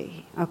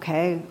reactivity,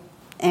 okay?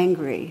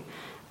 Angry,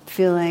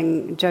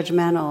 feeling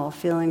judgmental,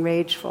 feeling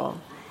rageful.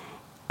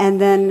 And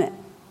then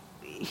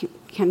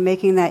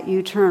making that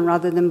U-turn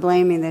rather than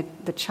blaming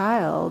the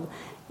child,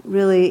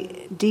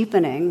 really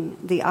deepening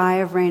the eye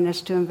of RAIN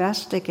is to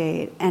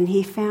investigate. And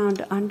he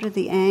found under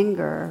the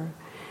anger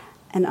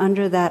and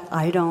under that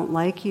I don't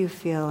like you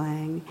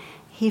feeling,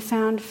 he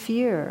found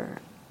fear.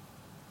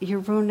 You're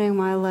ruining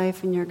my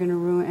life, and you're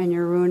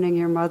ruining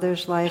your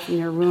mother's life, and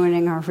you're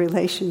ruining our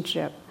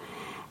relationship.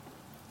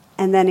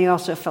 And then he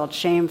also felt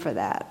shame for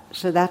that.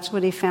 So that's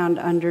what he found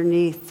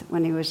underneath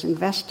when he was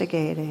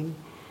investigating.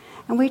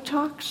 And we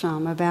talked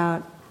some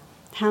about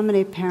how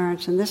many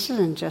parents, and this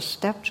isn't just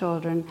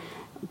stepchildren,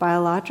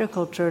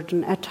 biological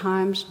children, at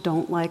times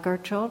don't like our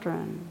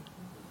children.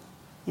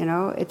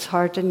 It's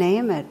hard to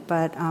name it,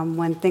 but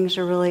when things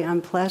are really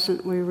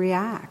unpleasant, we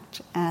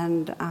react.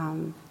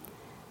 And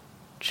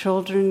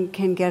children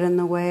can get in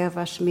the way of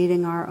us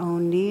meeting our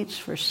own needs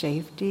for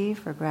safety,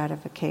 for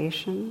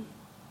gratification.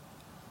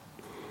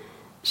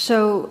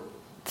 So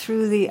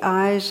through the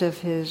eyes of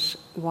his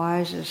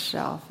wisest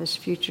self, his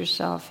future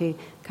self, he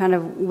kind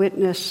of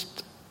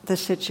witnessed the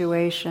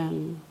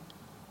situation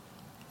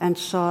and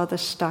saw the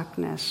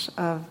stuckness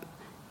of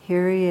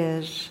here he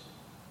is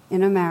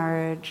in a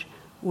marriage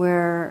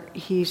where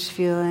he's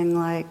feeling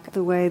like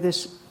the way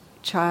this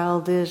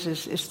child is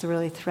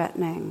really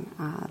threatening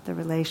the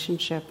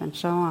relationship and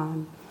so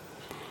on.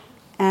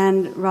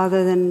 And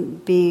rather than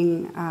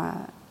being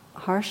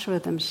harsh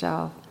with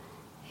himself,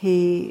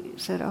 he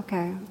said,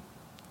 okay,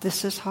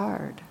 this is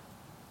hard.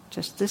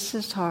 Just this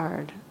is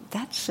hard.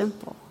 That's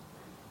simple.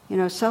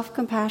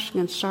 Self-compassion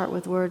can start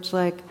with words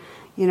like,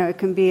 it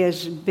can be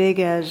as big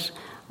as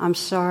I'm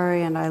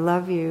sorry and I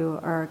love you,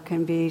 or it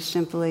can be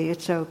simply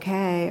it's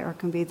okay, or it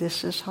can be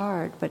this is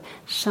hard, but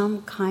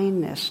some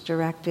kindness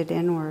directed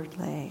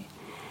inwardly.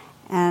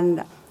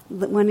 And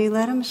when he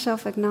let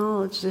himself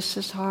acknowledge this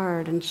is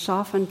hard and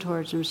soften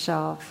towards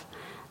himself,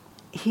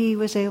 he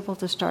was able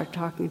to start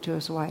talking to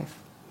his wife.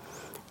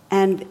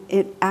 And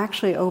it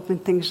actually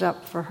opened things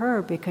up for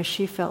her because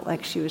she felt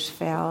like she was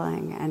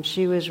failing and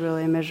she was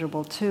really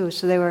miserable too.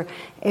 So they were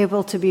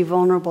able to be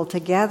vulnerable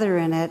together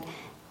in it,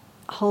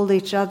 hold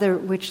each other,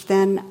 which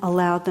then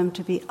allowed them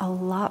to be a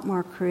lot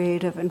more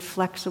creative and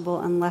flexible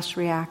and less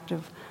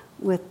reactive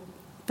with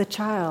the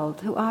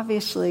child, who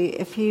obviously,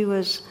 if he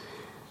was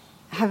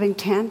having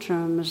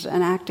tantrums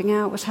and acting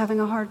out was having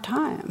a hard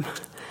time.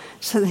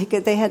 So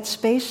they had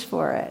space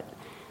for it.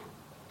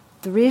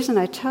 The reason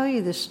I tell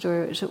you this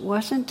story is it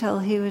wasn't until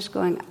he was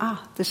going,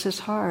 this is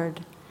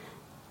hard,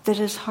 that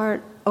his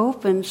heart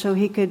opened so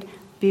he could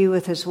be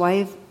with his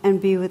wife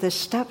and be with his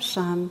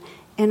stepson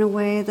in a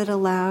way that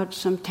allowed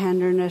some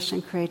tenderness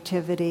and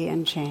creativity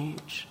and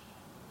change.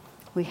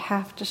 We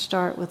have to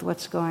start with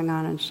what's going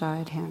on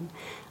inside him,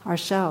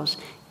 ourselves.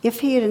 If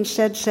he had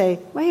instead say,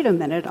 wait a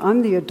minute,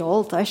 I'm the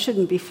adult, I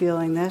shouldn't be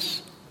feeling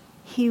this,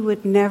 he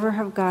would never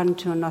have gotten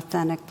to an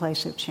authentic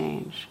place of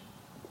change.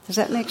 Does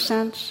that make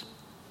sense?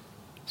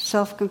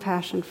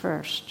 Self-compassion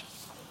first.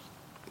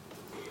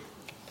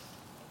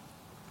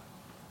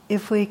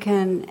 If we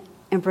can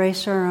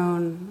embrace our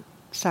own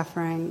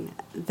suffering,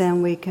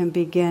 then we can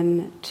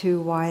begin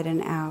to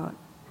widen out.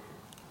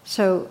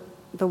 So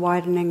the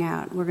widening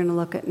out, we're going to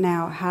look at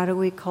now, how do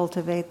we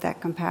cultivate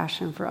that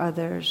compassion for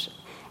others?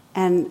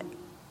 And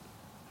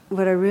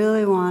what I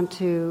really want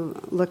to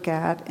look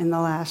at in the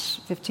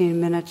last 15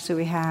 minutes that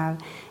we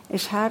have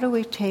is how do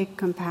we take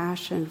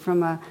compassion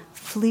from a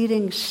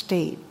fleeting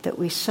state that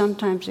we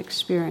sometimes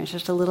experience,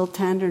 just a little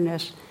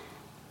tenderness,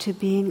 to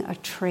being a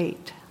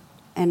trait,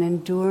 an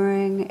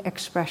enduring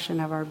expression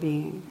of our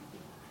being.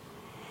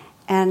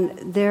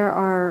 And there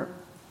are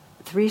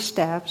 3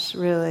 steps,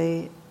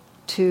 really,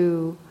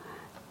 to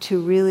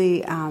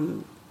really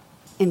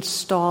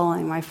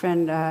installing. My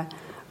friend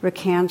Rick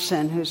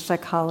Hansen, who's a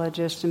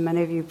psychologist, and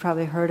many of you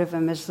probably heard of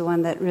him, is the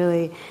one that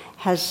really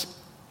has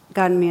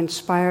gotten me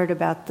inspired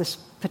about this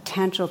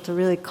potential to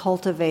really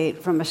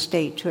cultivate from a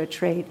state to a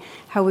trait,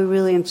 how we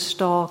really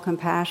install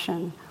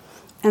compassion.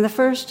 And the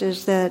first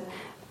is that,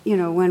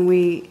 when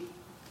we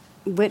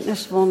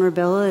witness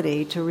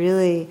vulnerability, to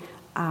really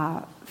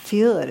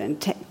feel it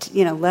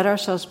and let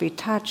ourselves be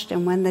touched.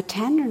 And when the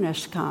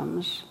tenderness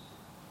comes,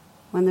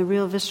 when the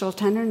real visceral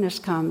tenderness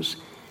comes,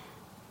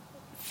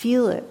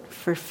 feel it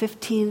for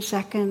 15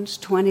 seconds,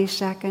 20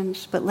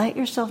 seconds, but let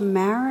yourself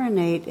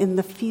marinate in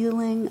the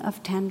feeling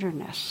of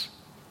tenderness.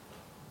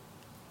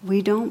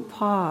 We don't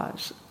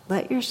pause.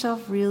 Let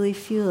yourself really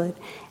feel it,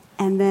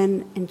 and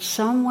then in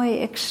some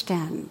way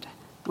extend,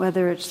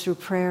 whether it's through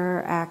prayer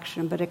or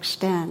action, but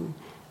extend.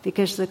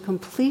 Because the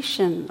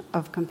completion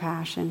of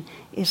compassion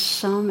is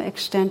some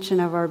extension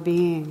of our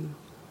being.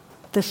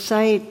 The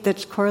site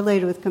that's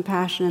correlated with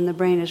compassion in the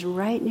brain is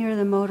right near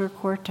the motor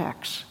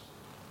cortex.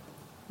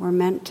 We're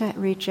meant to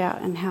reach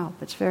out and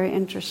help. It's very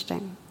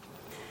interesting.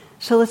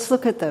 So let's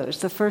look at those.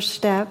 The first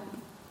step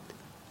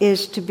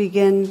is to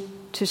begin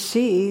to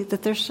see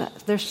that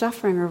there's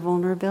suffering or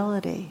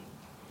vulnerability.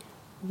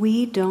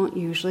 We don't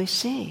usually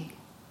see.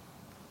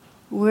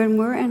 When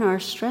we're in our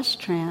stress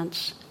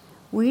trance,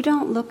 we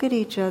don't look at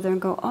each other and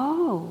go,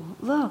 oh,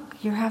 look,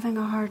 you're having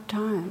a hard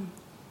time.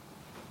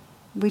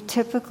 We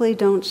typically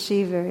don't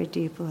see very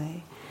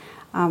deeply.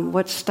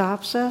 What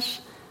stops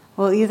us?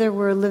 Well, either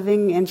we're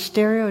living in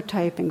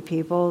stereotyping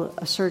people,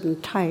 a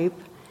certain type,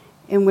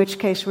 in which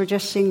case we're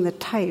just seeing the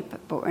type,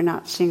 but we're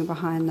not seeing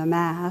behind the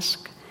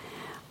mask.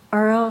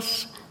 Or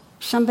else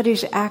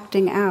somebody's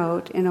acting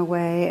out in a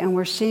way, and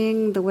we're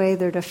seeing the way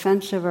they're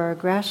defensive or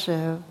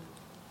aggressive,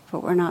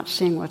 but we're not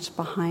seeing what's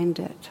behind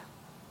it.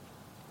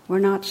 We're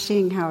not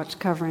seeing how it's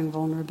covering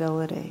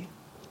vulnerability.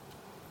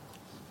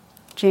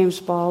 James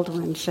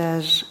Baldwin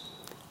says,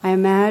 I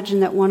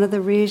imagine that one of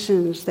the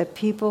reasons that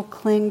people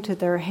cling to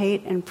their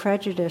hate and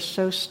prejudice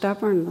so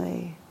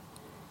stubbornly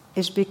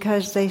is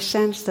because they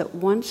sense that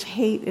once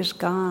hate is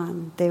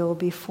gone, they will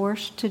be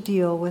forced to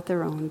deal with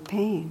their own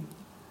pain.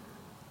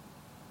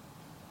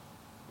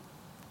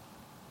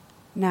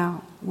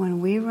 Now,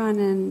 when we run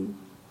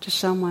into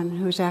someone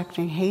who's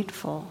acting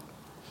hateful,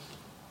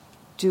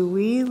 do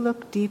we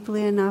look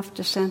deeply enough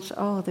to sense,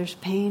 oh, there's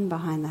pain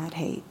behind that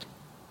hate?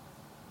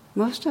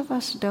 Most of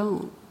us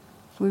don't.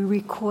 We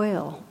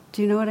recoil.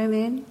 Do you know what I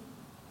mean?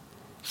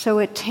 So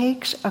it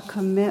takes a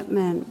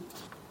commitment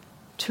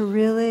to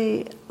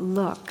really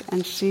look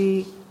and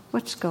see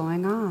what's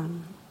going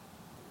on.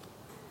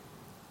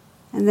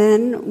 And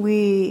then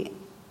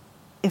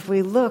if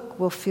we look,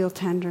 we'll feel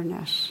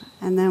tenderness.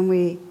 And then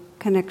we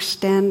can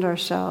extend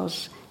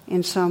ourselves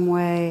in some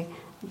way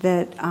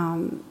that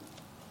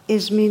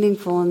is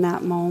meaningful in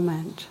that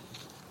moment.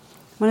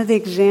 One of the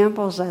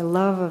examples I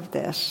love of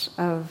this,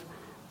 of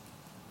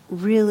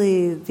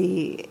really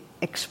the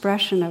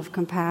expression of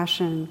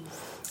compassion,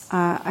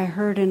 I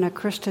heard in a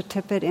Krista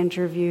Tippett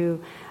interview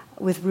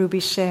with Ruby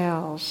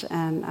Sales.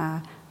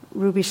 And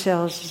Ruby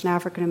Sales is an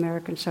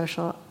African-American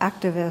social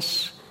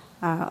activist,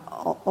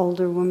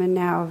 older woman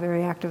now,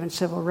 very active in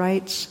civil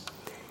rights.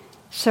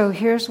 So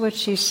here's what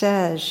she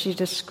says. She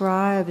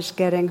describes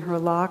getting her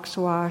locks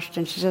washed,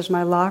 and she says,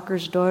 my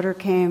locker's daughter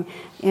came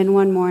in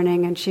one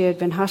morning, and she had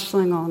been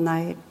hustling all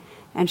night,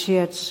 and she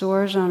had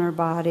sores on her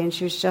body, and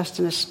she was just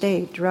in a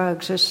state,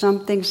 drugged. So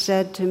something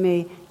said to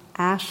me,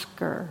 ask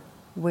her,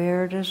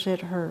 where does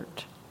it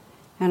hurt?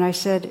 And I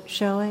said,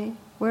 Shelley,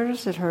 where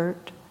does it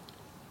hurt?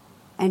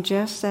 And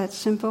just that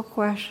simple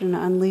question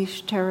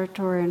unleashed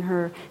territory in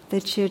her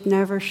that she had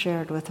never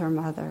shared with her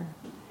mother.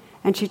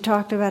 And she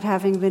talked about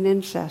having been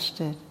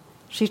incested.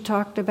 She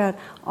talked about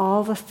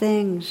all the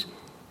things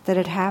that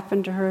had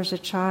happened to her as a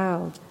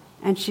child.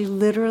 And she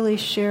literally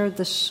shared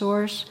the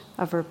source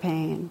of her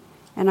pain.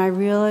 And I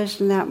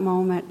realized in that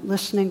moment,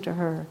 listening to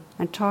her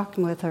and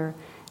talking with her,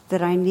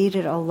 that I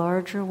needed a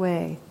larger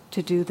way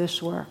to do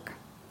this work.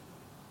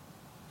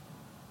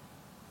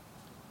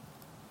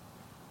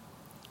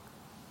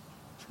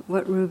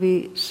 What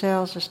Ruby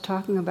Sales is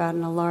talking about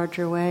in a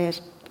larger way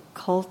is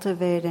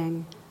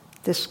cultivating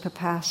this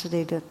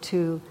capacity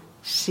to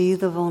see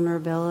the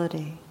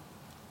vulnerability,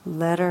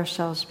 let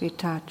ourselves be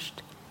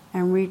touched,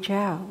 and reach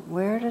out.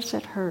 Where does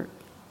it hurt?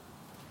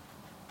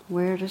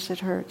 Where does it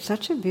hurt?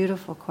 Such a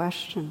beautiful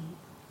question.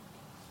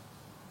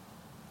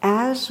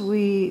 As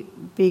we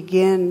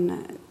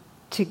begin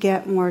to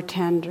get more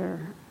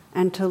tender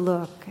and to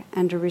look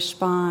and to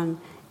respond,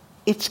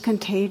 it's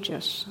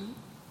contagious.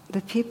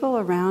 The people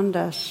around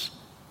us,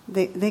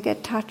 they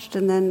get touched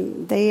and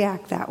then they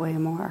act that way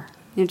more.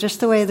 Just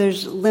the way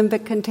there's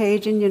limbic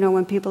contagion,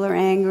 when people are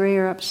angry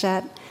or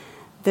upset,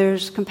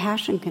 there's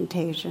compassion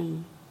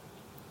contagion.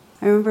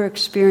 I remember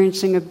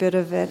experiencing a bit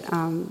of it.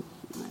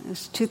 It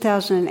was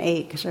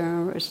 2008, because I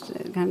remember it was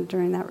kind of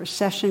during that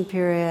recession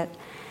period.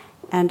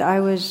 And I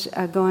was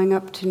going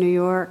up to New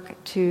York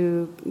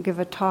to give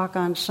a talk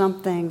on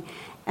something.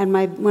 And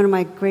one of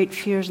my great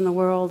fears in the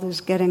world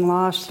is getting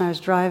lost. And I was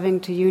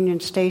driving to Union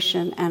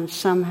Station, and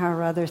somehow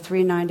or other,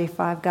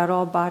 395 got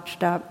all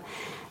botched up.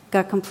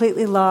 Got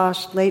completely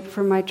lost, late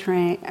for my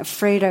train,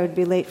 afraid I would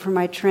be late for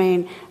my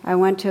train. I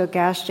went to a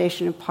gas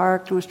station and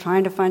parked and was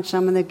trying to find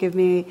someone that would give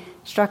me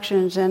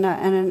instructions. And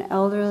an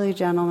elderly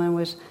gentleman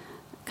was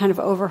kind of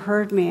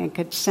overheard me and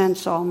could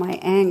sense all my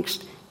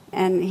angst.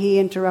 And he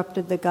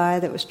interrupted the guy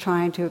that was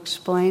trying to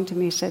explain to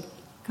me. He said,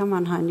 "Come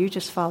on, hon, you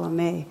just follow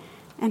me."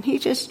 And he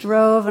just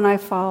drove, and I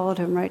followed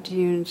him right to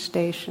Union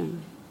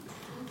Station.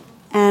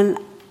 And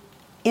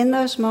in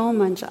those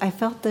moments, I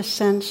felt this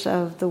sense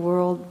of the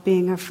world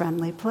being a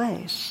friendly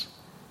place.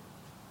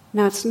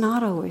 Now, it's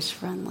not always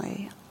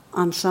friendly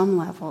on some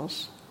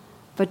levels,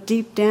 but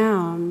deep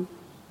down,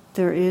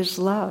 there is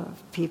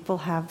love. People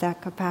have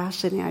that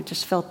capacity. I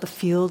just felt the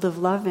field of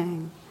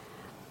loving.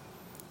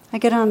 I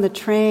get on the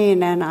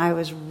train, and I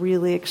was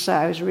really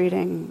excited. I was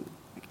reading,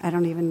 I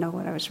don't even know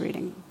what I was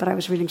reading, but I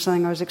was reading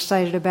something I was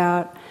excited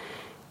about.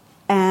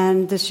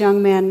 And this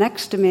young man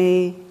next to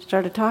me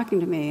started talking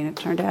to me, and it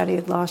turned out he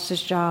had lost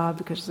his job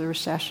because of the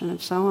recession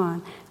and so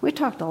on. We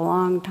talked a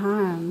long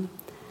time.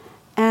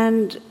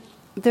 And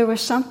there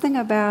was something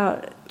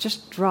about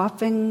just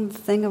dropping the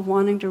thing of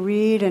wanting to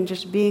read and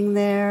just being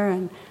there.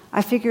 And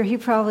I figure he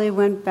probably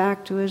went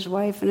back to his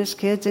wife and his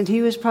kids, and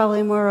he was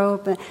probably more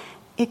open.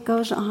 It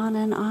goes on.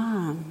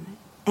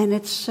 And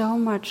it's so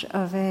much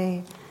of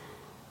a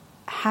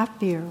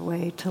happier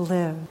way to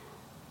live.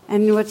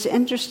 And what's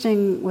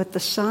interesting with the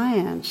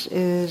science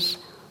is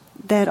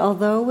that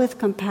although with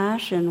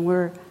compassion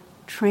we're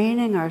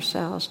training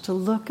ourselves to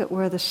look at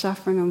where the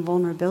suffering and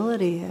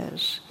vulnerability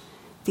is,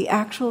 the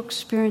actual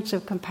experience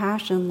of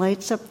compassion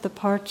lights up the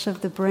parts of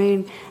the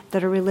brain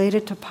that are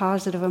related to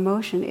positive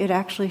emotion. It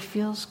actually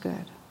feels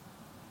good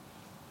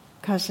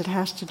because it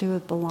has to do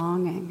with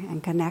belonging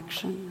and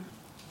connection.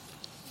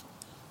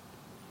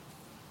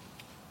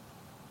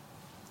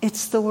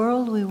 It's the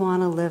world we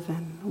want to live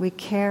in. We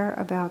care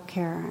about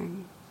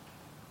caring.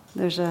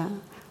 There's a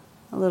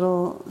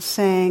little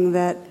saying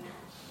that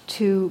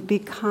to be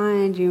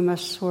kind, you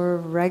must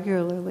swerve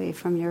regularly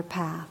from your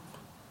path.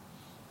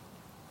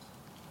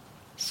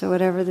 So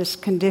whatever this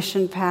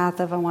conditioned path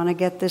of I want to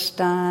get this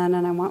done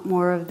and I want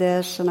more of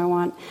this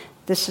and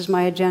this is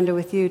my agenda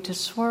with you, to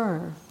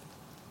swerve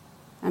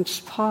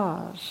and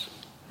pause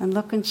and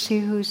look and see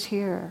who's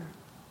here.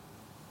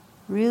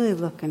 Really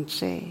look and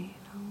see.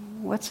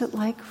 What's it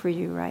like for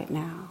you right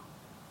now?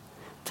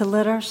 To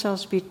let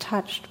ourselves be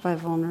touched by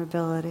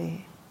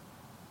vulnerability.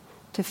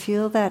 To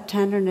feel that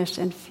tenderness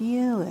and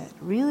feel it.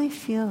 Really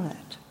feel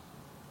it.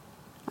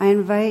 I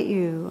invite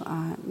you,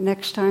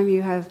 next time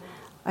you have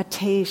a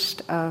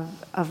taste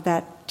of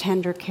that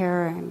tender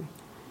caring,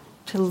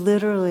 to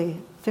literally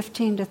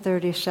 15 to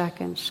 30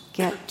 seconds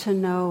get to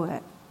know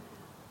it.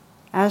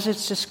 As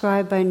it's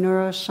described by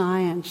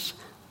neuroscience,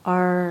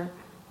 our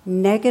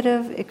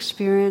negative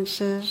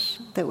experiences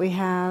that we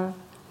have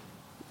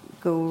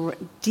go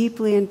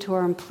deeply into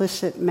our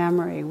implicit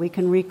memory. We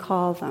can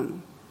recall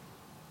them.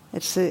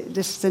 This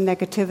is the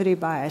negativity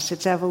bias.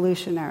 It's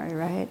evolutionary,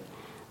 right?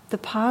 The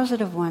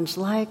positive ones,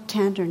 like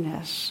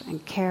tenderness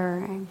and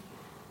caring,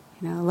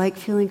 like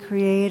feeling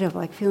creative,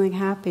 like feeling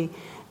happy,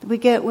 we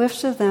get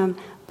whiffs of them,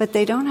 but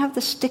they don't have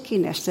the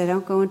stickiness. They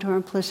don't go into our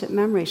implicit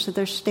memory. So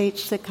they're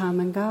states that come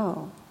and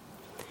go.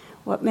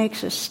 What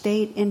makes a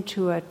state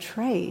into a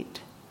trait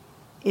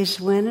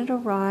is when it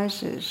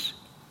arises,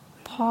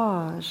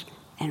 pause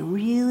and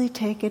really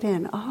take it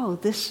in. Oh,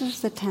 this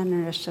is the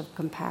tenderness of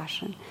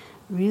compassion.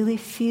 Really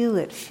feel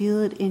it. Feel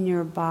it in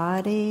your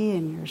body,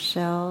 in your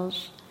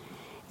cells.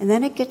 And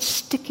then it gets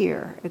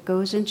stickier. It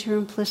goes into your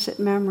implicit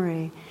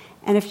memory.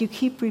 And if you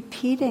keep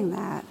repeating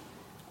that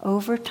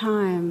over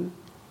time,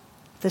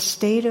 the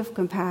state of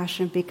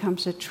compassion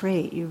becomes a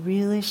trait. You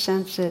really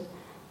sense it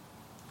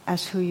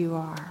as who you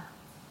are.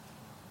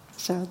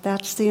 So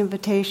that's the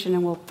invitation,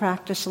 and we'll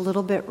practice a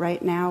little bit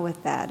right now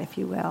with that, if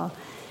you will.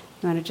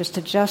 You want to just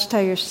adjust how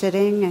you're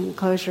sitting and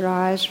close your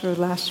eyes for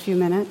the last few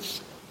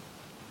minutes.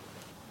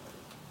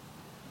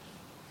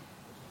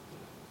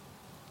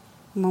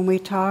 When we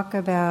talk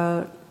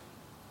about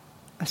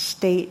a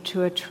state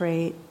to a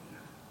trait,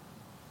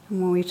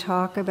 and when we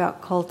talk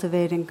about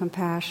cultivating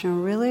compassion,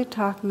 we're really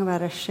talking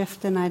about a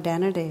shift in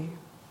identity.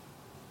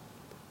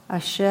 A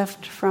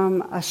shift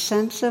from a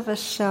sense of a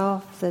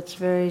self that's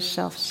very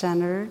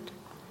self-centered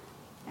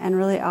and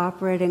really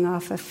operating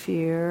off of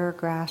fear or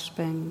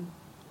grasping,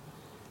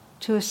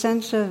 to a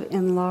sense of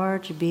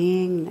enlarged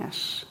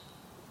beingness,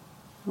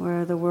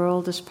 where the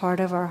world is part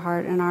of our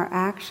heart and our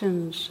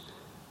actions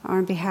are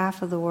on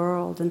behalf of the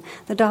world. And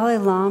the Dalai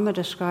Lama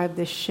described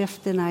this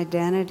shift in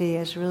identity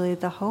as really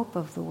the hope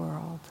of the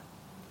world.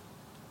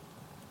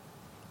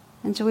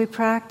 And so we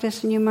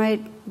practice, and you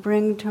might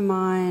bring to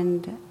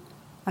mind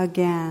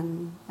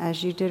again,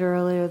 as you did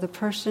earlier, the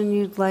person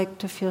you'd like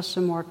to feel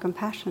some more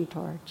compassion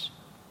towards.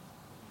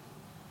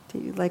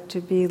 That you'd like to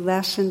be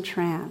less in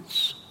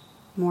trance,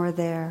 more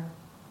there.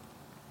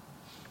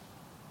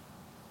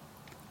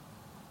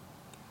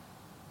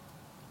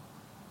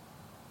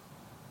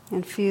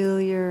 And feel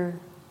your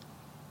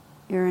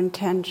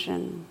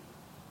intention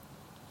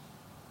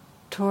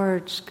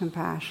towards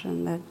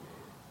compassion, that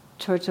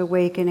towards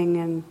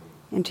awakening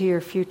into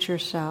your future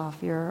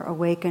self, your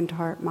awakened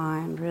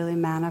heart-mind, really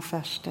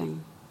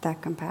manifesting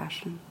that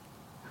compassion,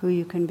 who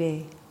you can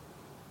be.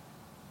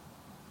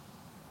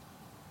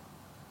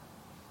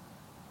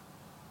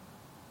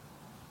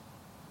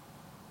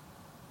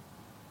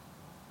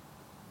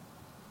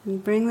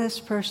 And bring this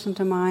person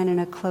to mind in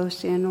a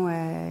close-in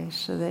way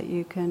so that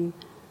you can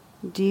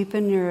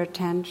deepen your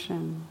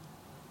attention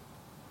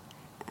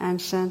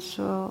and sense,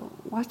 well,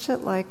 what's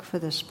it like for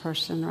this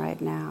person right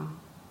now?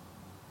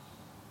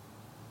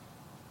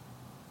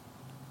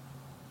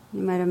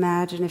 You might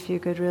imagine if you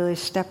could really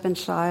step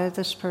inside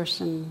this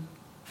person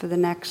for the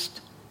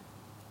next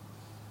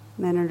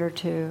minute or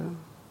two.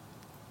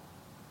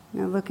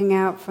 Looking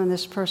out from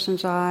this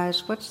person's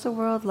eyes, what's the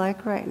world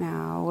like right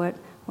now?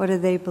 What are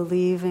they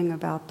believing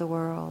about the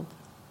world?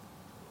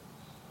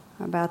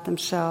 About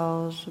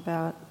themselves,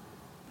 about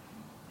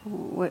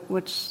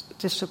what's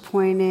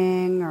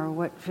disappointing or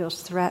what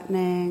feels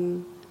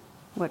threatening,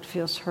 what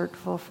feels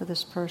hurtful for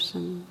this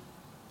person.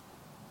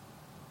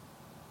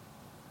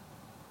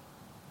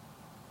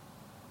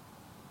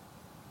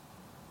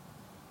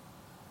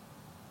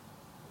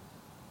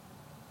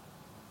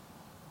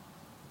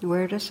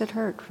 Where does it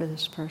hurt for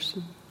this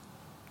person?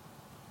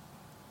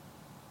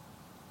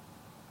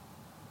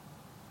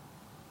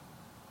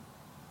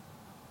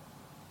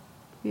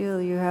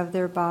 Feel you have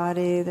their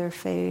body, their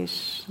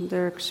face,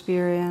 their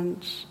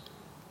experience.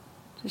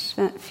 Just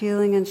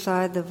feeling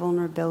inside the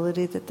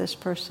vulnerability that this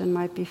person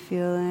might be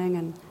feeling,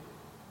 and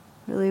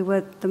really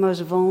what the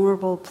most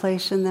vulnerable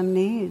place in them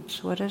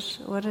needs. What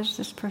does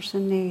this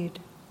person need?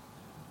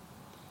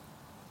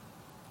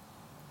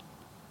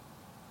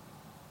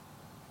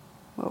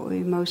 What would be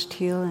most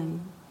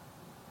healing?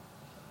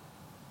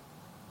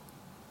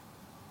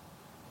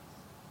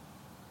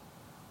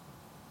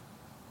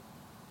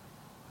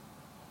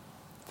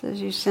 So as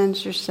you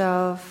sense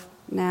yourself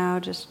now,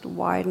 just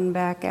widen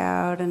back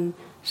out and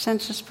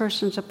sense this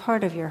person's a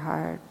part of your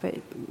heart,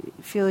 but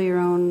feel your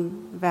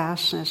own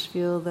vastness,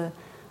 feel the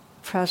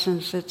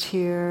presence that's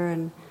here,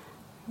 and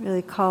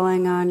really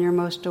calling on your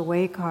most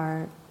awake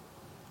heart.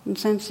 And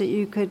sense that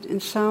you could in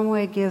some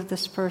way give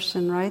this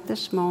person right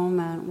this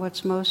moment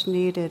what's most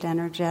needed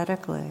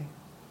energetically.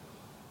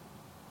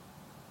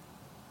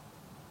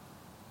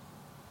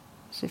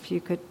 So if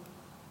you could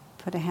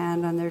put a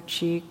hand on their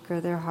cheek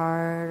or their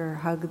heart or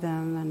hug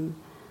them and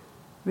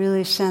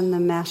really send the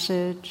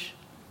message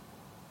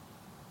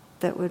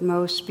that would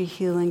most be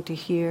healing to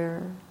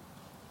hear.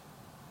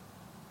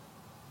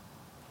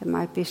 It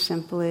might be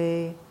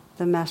simply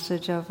the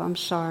message of, I'm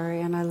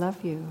sorry and I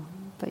love you.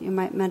 But you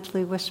might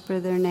mentally whisper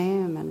their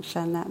name and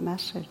send that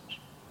message.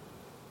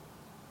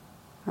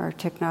 Or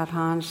Thich Nhat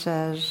Hanh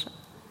says,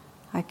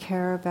 I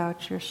care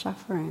about your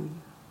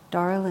suffering.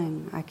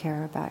 Darling, I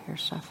care about your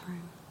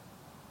suffering.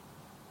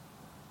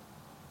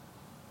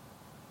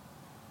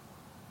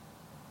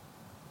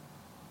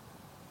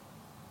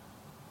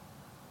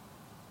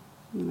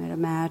 You might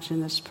imagine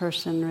this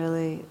person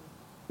really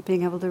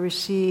being able to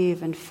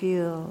receive and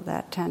feel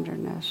that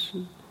tenderness.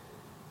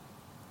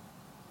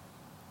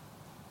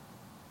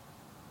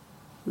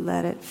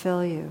 Let it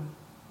fill you.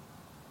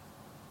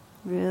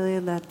 Really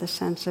let the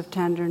sense of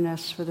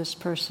tenderness for this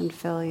person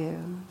fill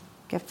you.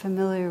 Get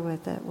familiar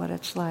with it, what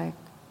it's like,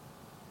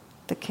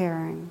 the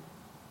caring.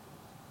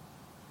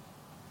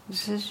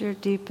 This is your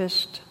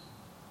deepest,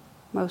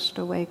 most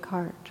awake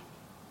heart.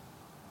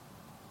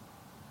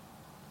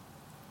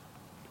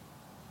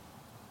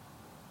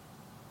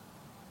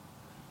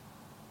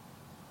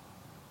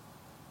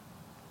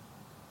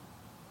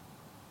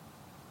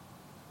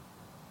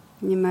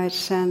 You might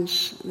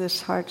sense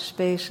this heart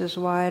space is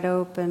wide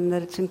open,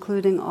 that it's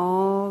including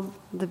all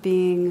the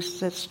beings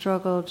that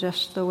struggle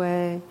just the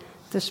way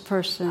this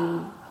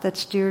person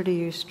that's dear to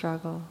you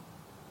struggle.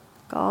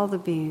 All the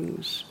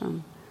beings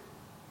from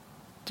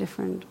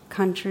different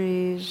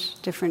countries,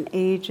 different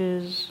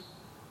ages,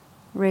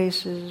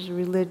 races,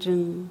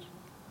 religions,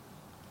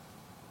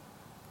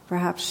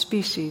 perhaps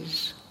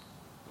species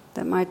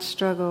that might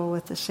struggle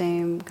with the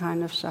same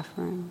kind of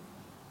suffering.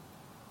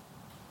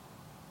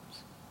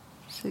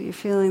 So you're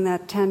feeling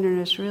that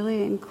tenderness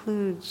really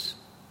includes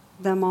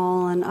them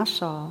all and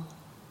us all.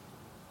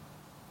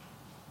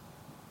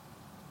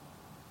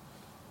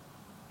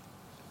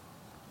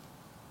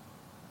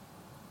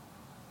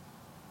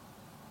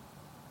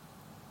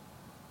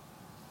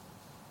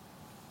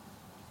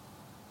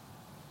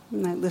 You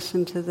might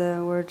listen to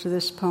the words of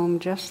this poem,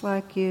 just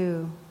like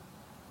you.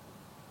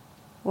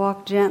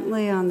 Walk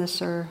gently on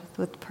this earth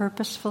with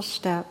purposeful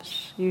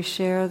steps. You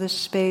share this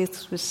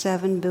space with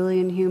 7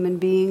 billion human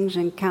beings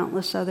and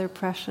countless other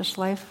precious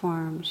life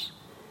forms.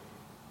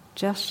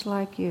 Just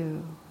like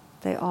you,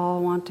 they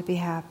all want to be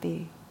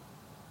happy.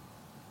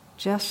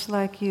 Just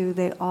like you,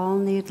 they all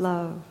need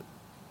love.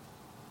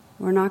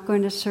 We're not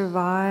going to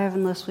survive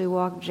unless we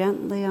walk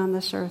gently on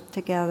this earth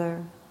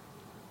together,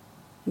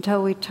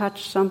 until we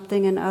touch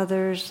something in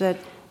others that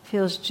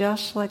feels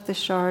just like the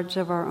shards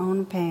of our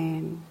own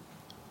pain,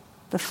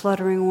 the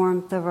fluttering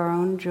warmth of our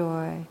own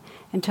joy,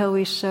 until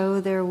we sew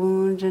their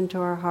wounds into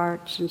our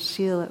hearts and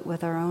seal it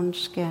with our own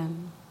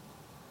skin.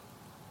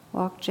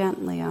 Walk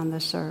gently on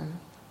this earth.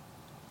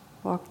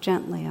 Walk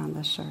gently on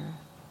this earth.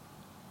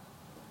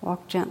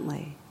 Walk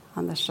gently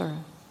on this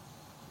earth.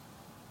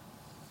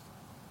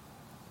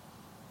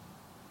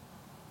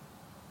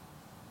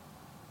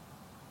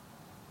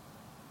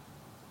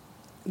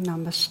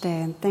 Namaste,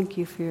 and thank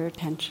you for your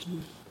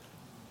attention.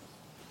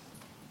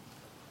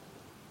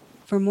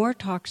 For more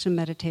talks and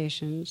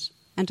meditations,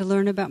 and to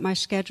learn about my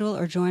schedule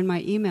or join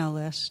my email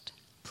list,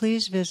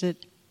 please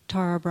visit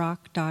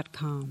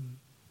tarabrach.com.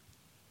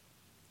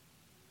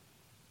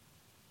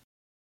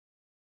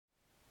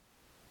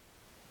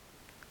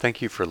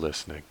 Thank you for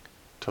listening.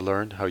 To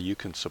learn how you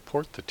can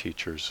support the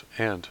teachers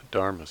and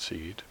Dharma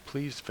Seed,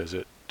 please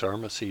visit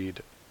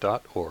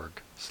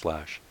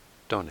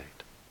dharmaseed.org/donate.